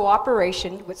economic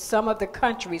cooperation with some of the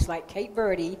countries like Cape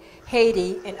Verde,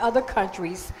 Haiti, and other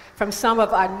countries from some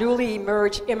of our newly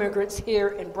emerged immigrants here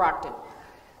in Brockton?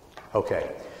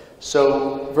 Okay.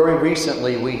 So very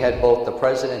recently we had both the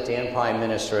President and Prime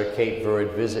Minister of Cape Verde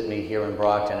visit me here in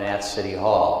Brockton at City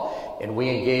Hall, and we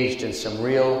engaged in some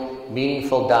real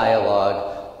meaningful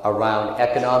dialogue around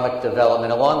economic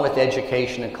development, along with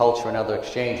education and culture and other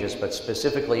exchanges, but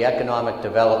specifically economic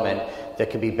development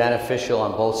that can be beneficial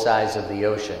on both sides of the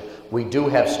ocean. We do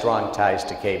have strong ties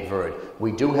to Cape Verde.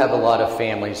 We do have a lot of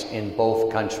families in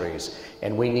both countries,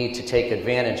 and we need to take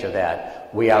advantage of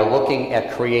that. We are looking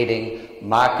at creating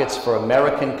markets for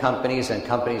American companies and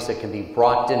companies that can be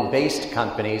Brockton-based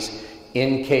companies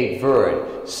in Cape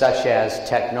Verde, such as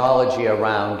technology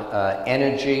around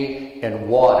energy and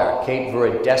water. Cape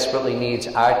Verde desperately needs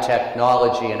our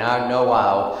technology and our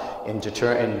know-how in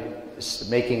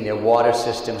making their water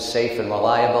system safe and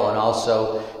reliable, and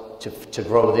also to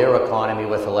grow their economy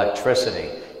with electricity.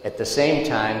 At the same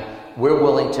time, we're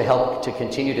willing to help to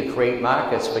continue to create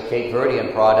markets for Cape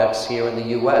Verdean products here in the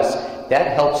U.S.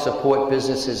 That helps support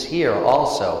businesses here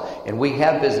also. And we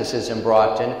have businesses in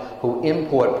Brockton who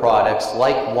import products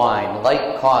like wine,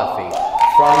 like coffee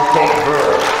from Cape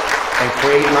Verde and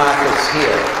create markets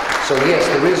here. So yes,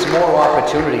 there is more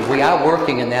opportunity. We are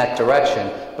working in that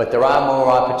direction, but there are more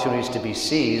opportunities to be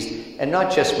seized, and not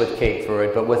just with Cape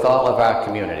Verde, but with all of our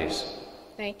communities.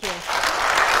 Thank you.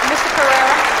 Mr.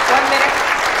 Pereira, 1 minute.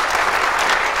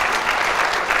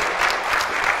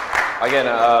 Again,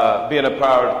 being a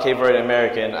proud Cape Verdean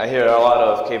American, I hear a lot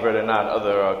of Cape Verde and not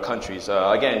other countries.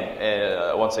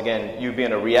 Once again, you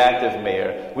being a reactive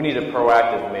mayor, we need a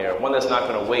proactive mayor, one that's not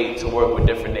going to wait to work with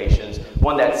different nations,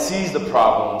 one that sees the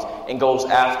problems and goes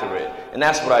after it. And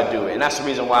that's what I do. And that's the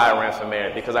reason why I ran for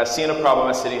mayor, because I seen a problem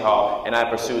at City Hall and I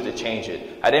pursued to change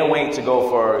it. I didn't wait to go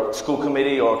for school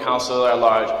committee or council at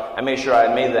large. I made sure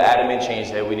I made the adamant change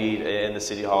that we need in the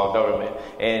City Hall government.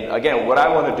 And again, what I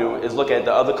want to do is look at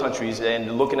the other countries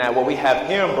and looking at what we have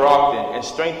here in Brockton and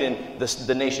strengthen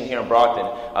the nation here in Brockton.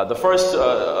 The first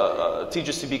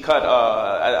teachers to be cut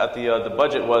at the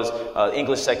budget was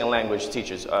English second language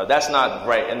teachers. That's not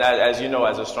right. And that, as you know,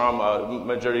 as a strong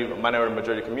minority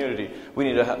majority community, we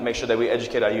need to make sure that we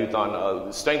educate our youth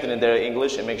on strengthening their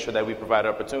English and make sure that we provide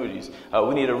opportunities.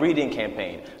 We need a reading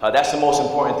campaign. That's the most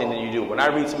important thing that you do. When I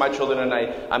read to my children at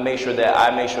night, I make sure that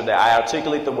I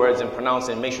articulate the words and pronounce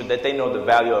it and make sure that they know the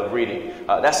value of reading.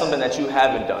 That's something that you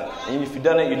haven't done. And if you've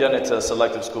done it to a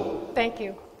selective school. Thank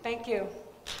you. Thank you.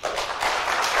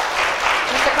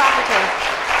 Mr. Carpenter,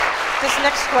 this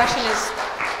next question is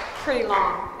pretty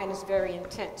long and it's very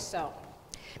intense. So,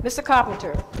 Mr.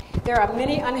 Carpenter, there are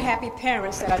many unhappy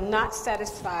parents that are not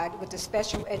satisfied with the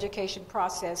special education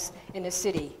process in the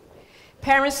city.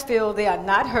 Parents feel they are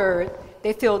not heard,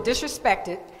 they feel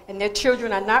disrespected, and their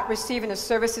children are not receiving the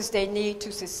services they need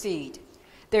to succeed.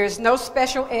 There is no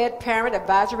special ed parent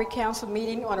advisory council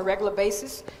meeting on a regular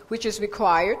basis, which is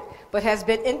required, but has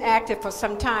been inactive for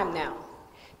some time now.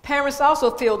 Parents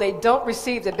also feel they don't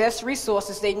receive the best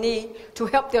resources they need to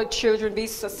help their children be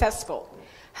successful.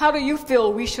 How do you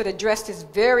feel we should address this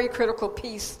very critical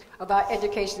piece of our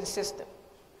education system?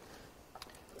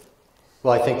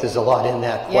 Well, I think there's a lot in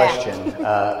that question.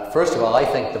 First of all, I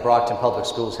think the Brockton Public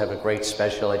Schools have a great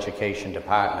special education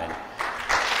department.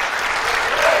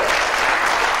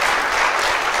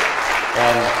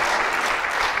 And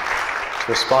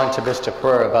to respond to Mr.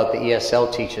 Purr about the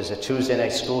ESL teachers, at Tuesday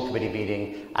night school committee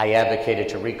meeting, I advocated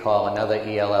to recall another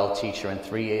ELL teacher and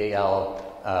 3 EL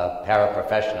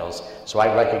paraprofessionals. So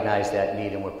I recognize that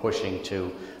need and we're pushing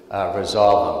to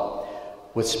resolve them.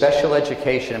 With special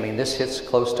education, I mean, this hits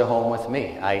close to home with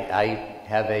me. I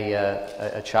have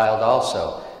a child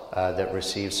also that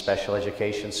receives special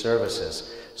education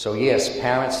services. So yes,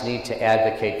 parents need to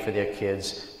advocate for their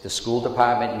kids. The school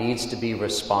department needs to be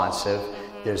responsive.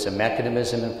 There's a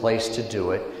mechanism in place to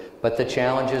do it, but the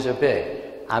challenges are big.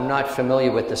 I'm not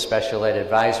familiar with the Special Ed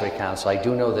Advisory Council. I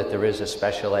do know that there is a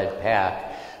Special Ed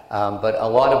PAC, but a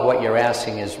lot of what you're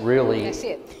asking is really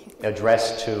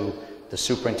addressed to the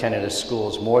superintendent of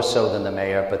schools more so than the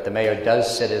mayor, but the mayor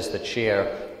does sit as the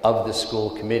chair of the school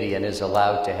committee and is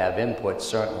allowed to have input,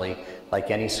 certainly, like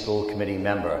any school committee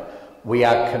member. We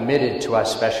are committed to our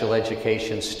special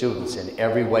education students in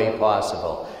every way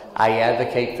possible. I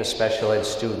advocate for special ed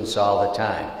students all the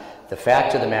time. The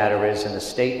fact of the matter is, in the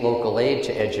state local aid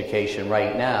to education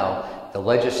right now, the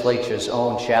legislature's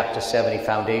own Chapter 70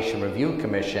 Foundation Review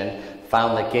Commission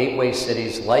found that gateway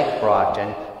cities like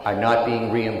Brockton are not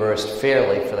being reimbursed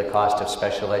fairly for the cost of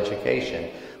special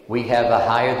education. We have a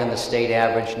higher than the state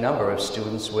average number of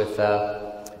students with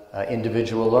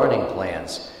individual learning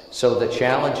plans. So the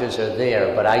challenges are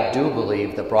there, but I do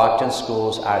believe the Brockton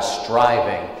schools are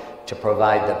striving to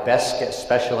provide the best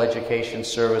special education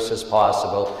services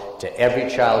possible to every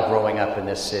child growing up in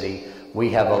this city. We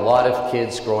have a lot of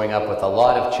kids growing up with a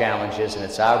lot of challenges, and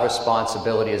it's our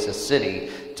responsibility as a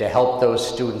city to help those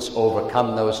students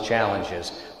overcome those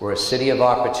challenges. We're a city of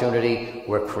opportunity.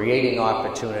 We're creating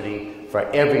opportunity for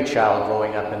every child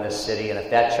growing up in this city, and if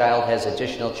that child has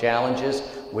additional challenges,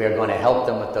 we are going to help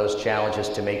them with those challenges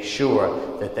to make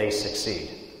sure that they succeed.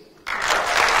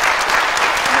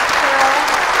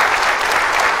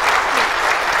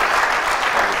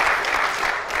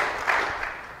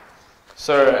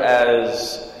 Sir,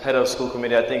 as head of school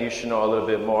committee, I think you should know a little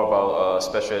bit more about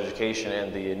special education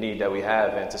and the need that we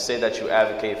have. And to say that you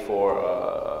advocate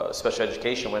for special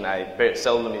education when I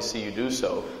seldomly see you do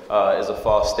so is a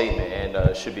false statement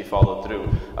and should be followed through.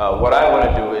 What I want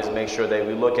to do is make sure that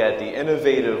we look at the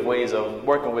innovative ways of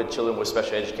working with children with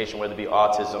special education, whether it be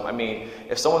autism. I mean,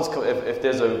 if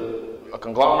there's a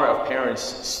conglomerate of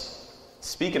parents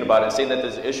speaking about it and saying that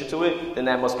there's an issue to it, then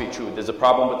that must be true. There's a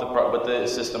problem with the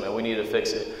system and we need to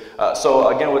fix it. So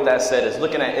again, with that said, is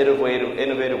looking at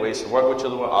innovative ways to work with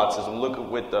children with autism, look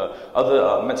with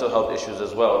other mental health issues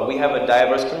as well. And we have a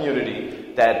diverse community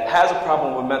that has a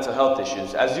problem with mental health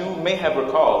issues. As you may have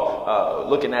recalled,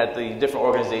 looking at the different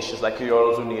organizations like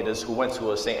Mayoral Unidas, who went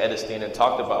to St. Edistine and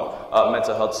talked about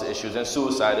mental health issues and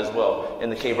suicide as well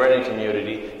in the Cape Verdean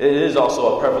community. It is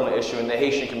also a prevalent issue in the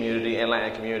Haitian community and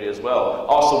Latin community as well.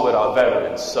 Also with our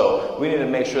veterans. So we need to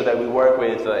make sure that we work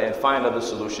with and find other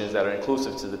solutions that are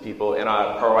inclusive to the people and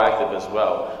are proactive as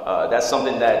well. That's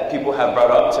something that people have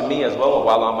brought up to me as well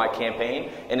while on my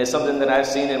campaign, and it's something that I've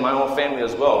seen in my own family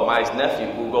as well. My nephew,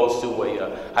 who goes to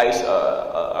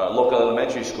a local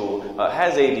elementary school,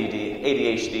 has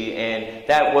ADHD, and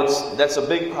that's a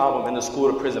big problem in the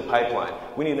school to prison pipeline.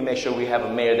 We need to make sure we have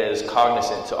a mayor that is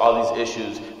cognizant to all these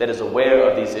issues, that is aware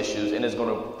of these issues, and is going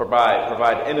to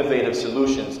provide innovative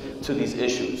solutions to these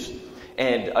issues.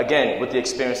 And again, with the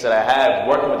experience that I have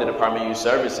working with the Department of Youth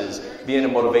Services, being a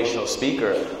motivational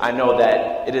speaker, I know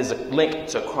that it is a link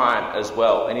to crime as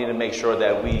well. I need to make sure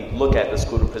that we look at the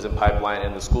school to prison pipeline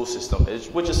and the school system,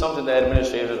 which is something that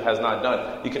administration has not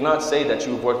done. You cannot say that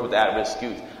you've worked with at-risk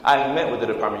youth. I've met with the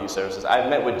Department of Youth Services. I've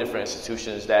met with different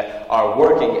institutions that are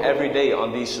working every day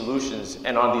on these solutions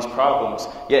and on these problems,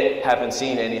 yet haven't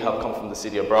seen any help come from the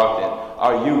city of Brockton.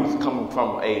 Our youth coming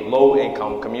from a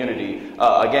low-income community,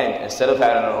 again, instead of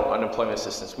having unemployment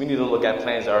assistance, we need to look at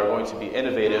plans that are going to be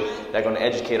innovative, that are going to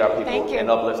educate our people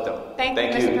and uplift them. Thank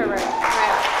you, Mr. Pereira.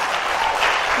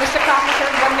 Mr. Carpenter,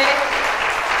 1 minute.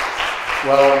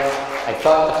 Well, I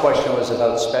thought the question was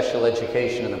about special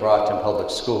education in the Brockton Public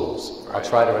Schools. Right. I'll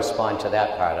try to respond to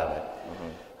that part of it.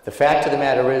 The fact of the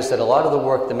matter is that a lot of the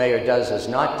work the mayor does is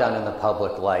not done in the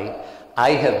public light.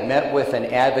 I have met with and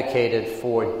advocated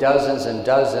for dozens and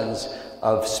dozens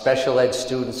of special ed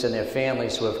students and their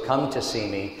families who have come to see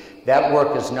me That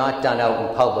work is not done out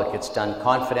in public. It's done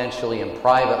confidentially and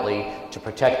privately to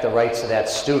protect the rights of that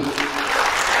student.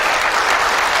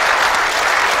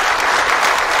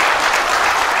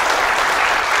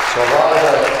 So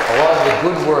a lot of the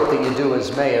good work that you do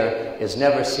as mayor is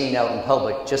never seen out in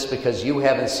public. Just because you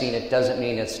haven't seen it doesn't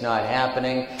mean it's not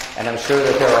happening. And I'm sure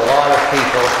that there are a lot of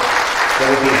people that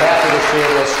would be happy to share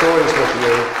their stories with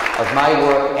you of my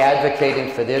work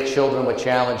advocating for their children with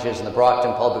challenges in the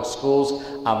Brockton Public Schools.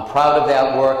 I'm proud of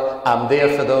that work. I'm there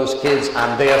for those kids.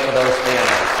 I'm there for those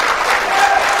families.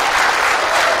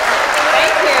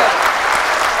 Thank you.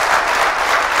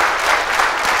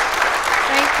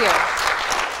 Thank you.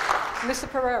 Mr.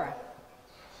 Pereira.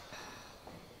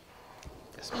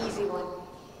 Easy one.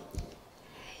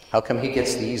 How come he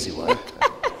gets the easy one?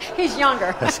 He's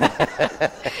younger.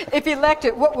 If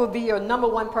elected, what will be your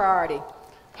 #1 priority?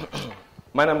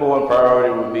 My #1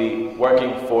 priority would be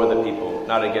working for the people,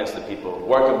 not against the people.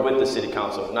 Working with the city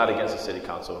council, not against the city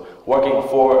council. Working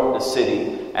for the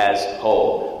city as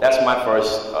whole. That's my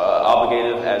first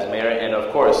obligative as mayor. And of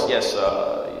course, yes,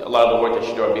 a lot of the work that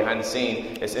you do behind the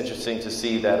scene, it's interesting to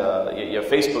see that your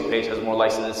Facebook page has more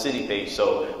likes than the city page.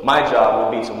 So my job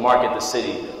will be to market the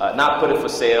city, not put it for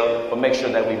sale, but make sure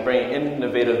that we bring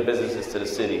innovative businesses to the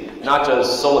city. Not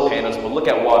just solar panels, but look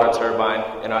at water turbine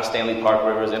in our Stanley Park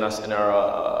rivers, in our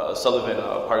Sullivan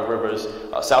Park rivers,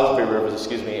 Salisbury rivers,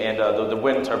 excuse me, and the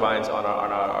wind turbines on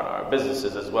our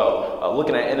businesses as well.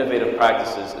 Looking at innovative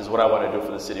practices is what I want to do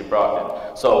for the city of Brockton.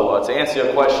 So to answer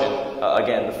your question,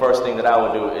 again, the first thing that I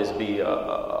would do is be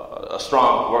a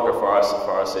strong worker for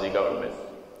our city government.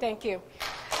 Thank you.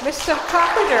 Mr.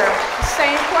 Carpenter,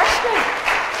 same question.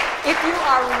 If you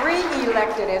are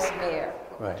re-elected as mayor.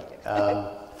 Right.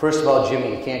 First of all, Jimmy,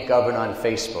 you can't govern on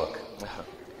Facebook.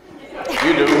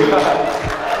 You do.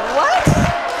 What?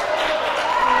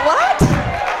 What?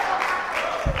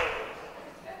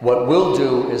 What we'll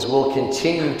do is we'll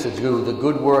continue to do the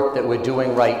good work that we're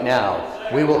doing right now.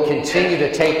 We will continue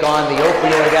to take on the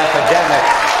opioid epidemic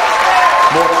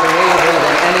more creatively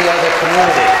than any other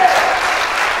community.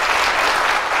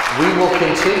 We will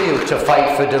continue to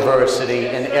fight for diversity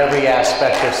in every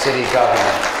aspect of city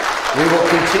government. We will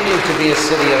continue to be a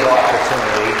city of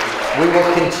opportunity. We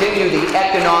will continue the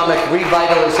economic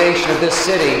revitalization of this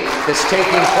city that's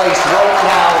taking place right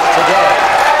now, today.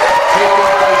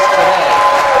 Taking place today.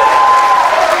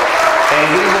 And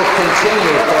we will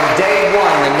continue from day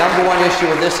one. The #1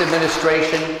 issue of this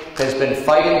administration has been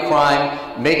fighting crime,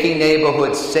 making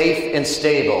neighborhoods safe and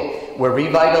stable. We're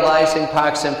revitalizing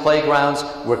parks and playgrounds.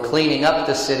 We're cleaning up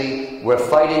the city. We're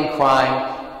fighting crime.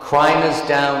 Crime is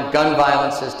down. Gun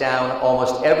violence is down.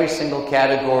 Almost every single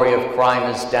category of crime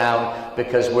is down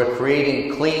because we're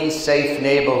creating clean, safe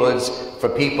neighborhoods for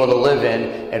people to live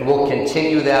in. And we'll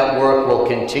continue that work. We'll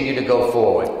continue to go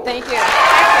forward. Thank you. Thank you.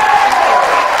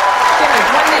 Jimmy,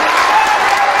 1 minute.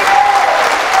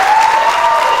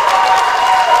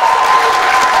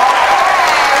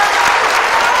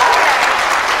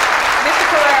 Mr.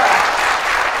 Pereira.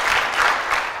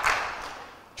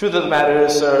 Truth of the matter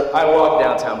is, sir, I walk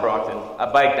downtown Brockton. I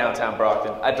bike downtown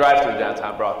Brockton. I drive through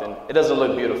downtown Brockton. It doesn't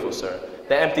look beautiful, sir.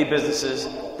 The empty businesses,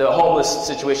 the homeless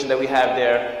situation that we have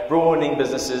there, ruining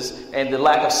businesses, and the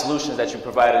lack of solutions that you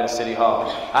provided in City Hall.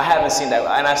 I haven't seen that.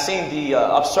 And I've seen the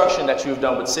obstruction that you've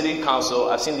done with City Council.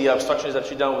 I've seen the obstructions that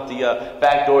you've done with the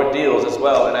backdoor deals as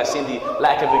well. And I've seen the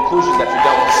lack of inclusion that you've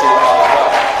done with City Hall as well.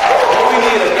 What we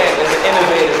need, again, is an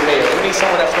innovative mayor. We need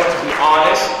someone that's going to be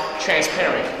honest,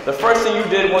 transparent. The first thing you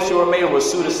did once you were mayor was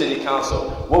sue the city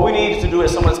council. What we need to do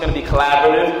is someone that's going to be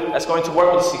collaborative, that's going to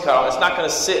work with the city council, that's not going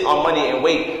to sit on money and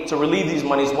wait to relieve these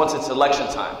monies once it's election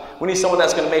time. We need someone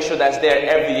that's going to make sure that's there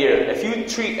every year. If you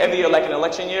treat every year like an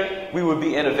election year, we would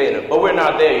be innovative. But we're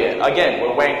not there yet. Again,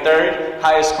 we're ranked 3rd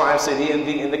highest crime city in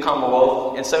the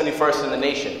Commonwealth and 71st in the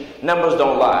nation. Numbers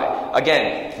don't lie.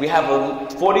 Again, we have a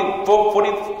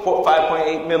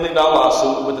 $45.8 million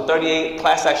lawsuit with a 38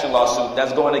 class action lawsuit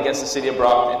that's going against the city of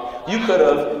Brockton. You could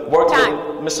have worked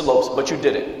with Mr. Lopes, but you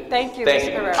didn't. Thank you, Thank Mr.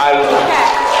 you. Pereira. I will. Okay.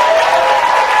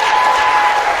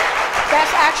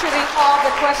 That's actually all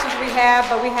the questions we have,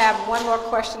 but we have one more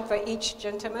question for each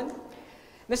gentleman.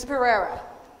 Mr. Pereira,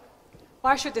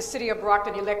 why should the city of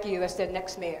Brockton elect you as their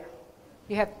next mayor?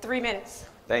 You have 3 minutes.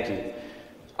 Thank you.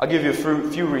 I'll give you a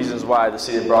few reasons why the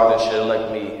city of Brockton should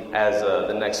elect me as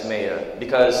the next mayor.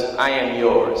 Because I am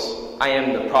yours. I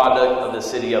am the product of the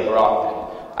city of Brockton.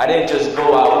 I didn't just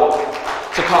go out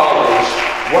to college,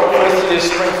 work for the city of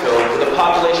Springfield with a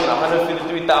population of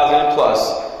 153,000 plus,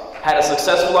 had a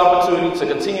successful opportunity to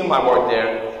continue my work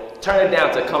there, turn it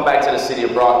down to come back to the city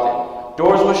of Brockton.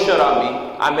 Doors were shut on me.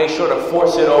 I made sure to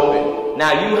force it open. vote.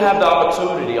 Now you have the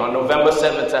opportunity on November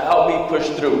 7th to help me push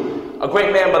through. A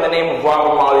great man by the name of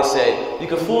Robert Marley said, "You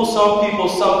can fool some people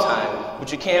sometime,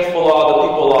 but you can't fool all the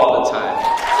people all the time."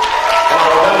 And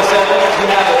on November 7th, you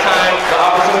have the time, the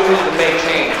opportunity to make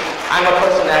change. I'm a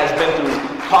person that has been through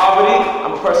poverty.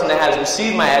 I'm a person that has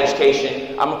received my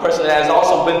education. I'm a person that has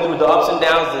also been through the ups and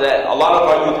downs that a lot of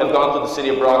our youth have gone through the city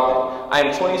of Brockton. I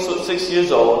am 26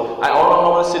 years old. I own a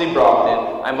home in the city of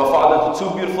Brockton. I'm a father to 2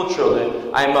 beautiful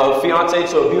children. I'm a fiance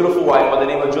to a beautiful wife by the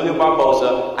name of Julia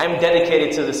Barbosa. I'm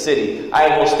dedicated to the city.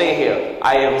 I will stay here.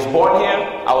 I was born here.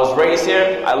 I was raised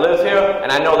here. I live here. And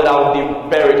I know that I will be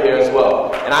buried here as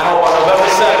well. And I hope on November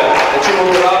 7th that you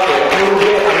will go out there and you will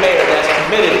get a mayor that's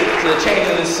committed to the change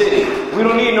of the city. We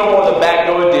don't need no more of the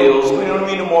backdoor deals. We don't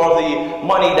need no more of the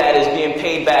money that is being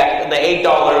paid back, the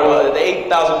 $8,000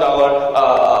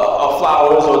 of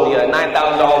flowers, or the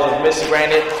 $9,000 of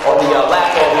misgranted, or the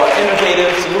lack of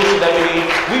innovative solutions that we need.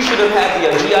 We should have had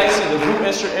the GIC, the Group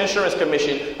Insurance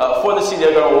Commission, for the city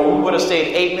of Brockton, where we would have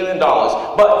saved $8 million.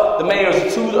 But the mayor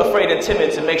is too afraid and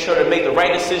timid to make sure to make the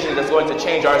right decision that's going to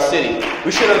change our city.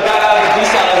 We should have got out of the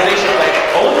desalinization plan,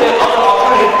 or looked at other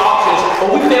alternative options, but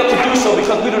we failed to do so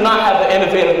because we do not have an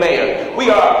innovative mayor. We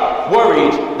are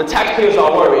worried, the taxpayers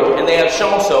are worried, and they have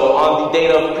shown so on the date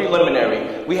of preliminary.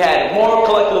 We had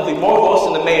collectively more votes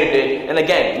than the mayor did, and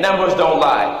again, numbers don't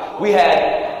lie. We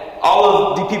had all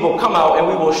of the people come out, and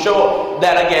we will show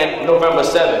that again November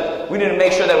 7th. We need to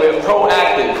make sure that we're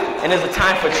proactive, and it's a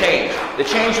time for change. The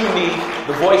change we need,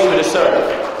 the voice we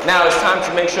deserve. Now it's time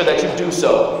to make sure that you do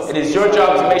so. It is your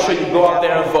job to make sure you go out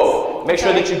there and vote. Make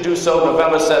sure that you do so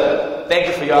November 7th. Thank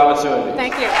you for your opportunity.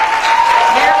 Thank you.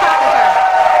 Mayor Carpenter,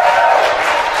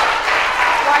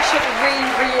 why should we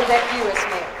re-elect you as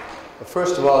mayor?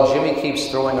 First of all, Jimmy keeps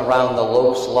throwing around the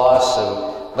Lopes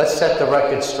lawsuit. Let's set the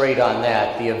record straight on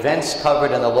that. The events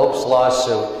covered in the Lopes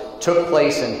lawsuit took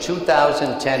place in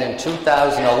 2010 and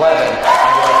 2011 under a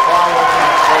prior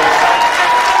administration.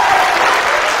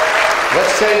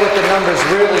 Let's say what the numbers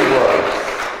really were.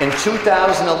 In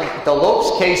 2000, the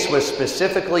Lopes case was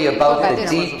specifically about the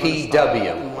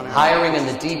DPW, hiring in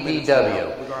the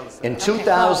DPW. In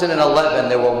 2011,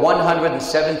 there were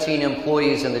 117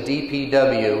 employees in the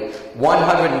DPW.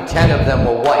 110 of them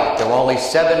were white. There were only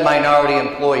 7 minority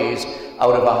employees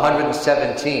out of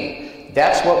 117.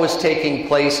 That's what was taking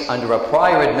place under a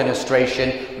prior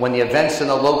administration when the events in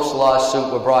the Lopes lawsuit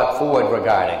were brought forward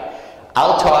regarding.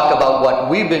 I'll talk about what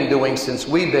we've been doing since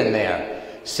we've been there.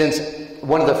 Since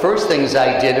one of the first things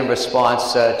I did in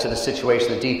response to the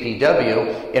situation at the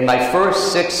DPW, in my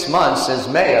first 6 months as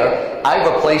mayor, I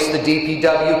replaced the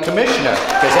DPW commissioner,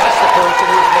 because that's the person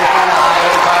who's making the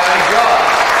higher firing job.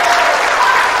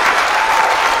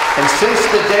 And since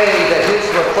the day that his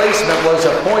replacement was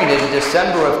appointed in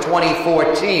December of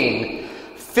 2014,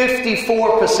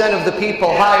 54% of the people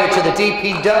hired to the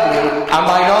DPW are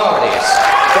minorities.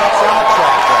 That's our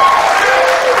track record.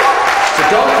 So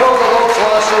don't throw the Lopes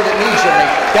lawsuit at me, Jimmy.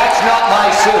 That's not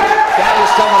my suit. That is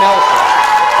someone else's.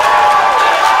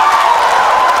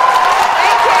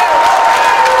 Thank you.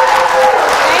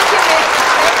 Thank you, Nick.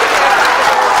 Thank you, Mayor.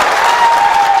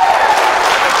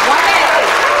 1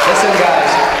 minute. Listen,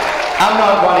 guys, I'm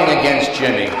not running against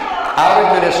Jimmy.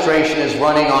 Our administration is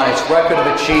running on its record of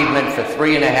achievement for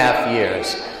 3.5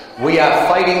 years. We are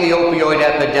fighting the opioid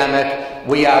epidemic.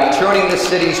 We are turning the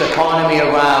city's economy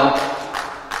around.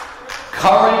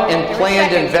 Current and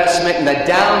planned investment in the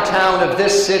downtown of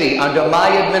this city under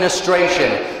my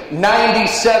administration,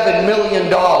 $97 million.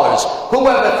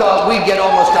 Whoever thought we'd get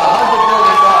almost $100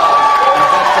 million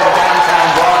invested in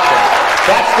downtown Brockton?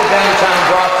 That's the downtown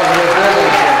Brockton we're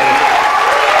building, Jimmy.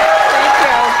 Thank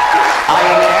you. I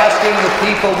am asking the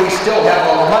people, we still have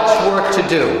much work to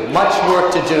do, much work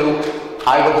to do.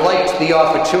 I would like the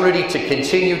opportunity to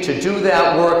continue to do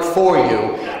that work for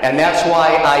you, and that's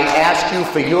why I ask you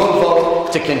for your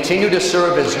vote to continue to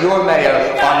serve as your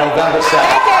mayor on November 7th.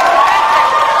 Thank you.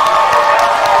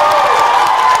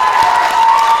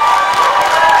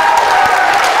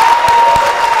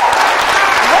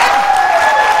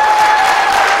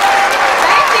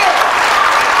 Thank you.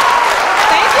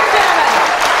 Thank you, gentlemen.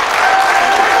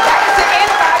 That is the end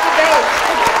of our debate.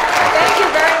 Thank you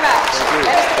very much.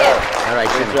 That is the end. All right,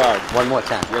 Jimmy. job. One more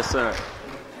time. Yes, sir.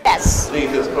 Yes.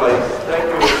 Leave this place. Thank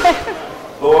you,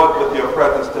 Lord, with your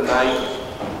presence tonight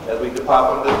as we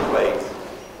depart from this place.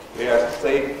 We ask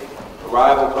safe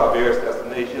arrival to our various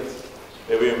destinations.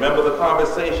 May we remember the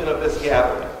conversation of this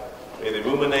gathering. May they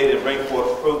ruminate and bring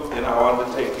forth fruit in our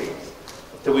undertakings.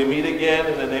 Until we meet again,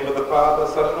 in the name of the Father,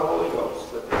 Son, and the Holy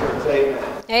Ghost. Let the church say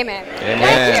amen. Amen.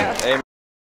 Amen. Thank you. Amen.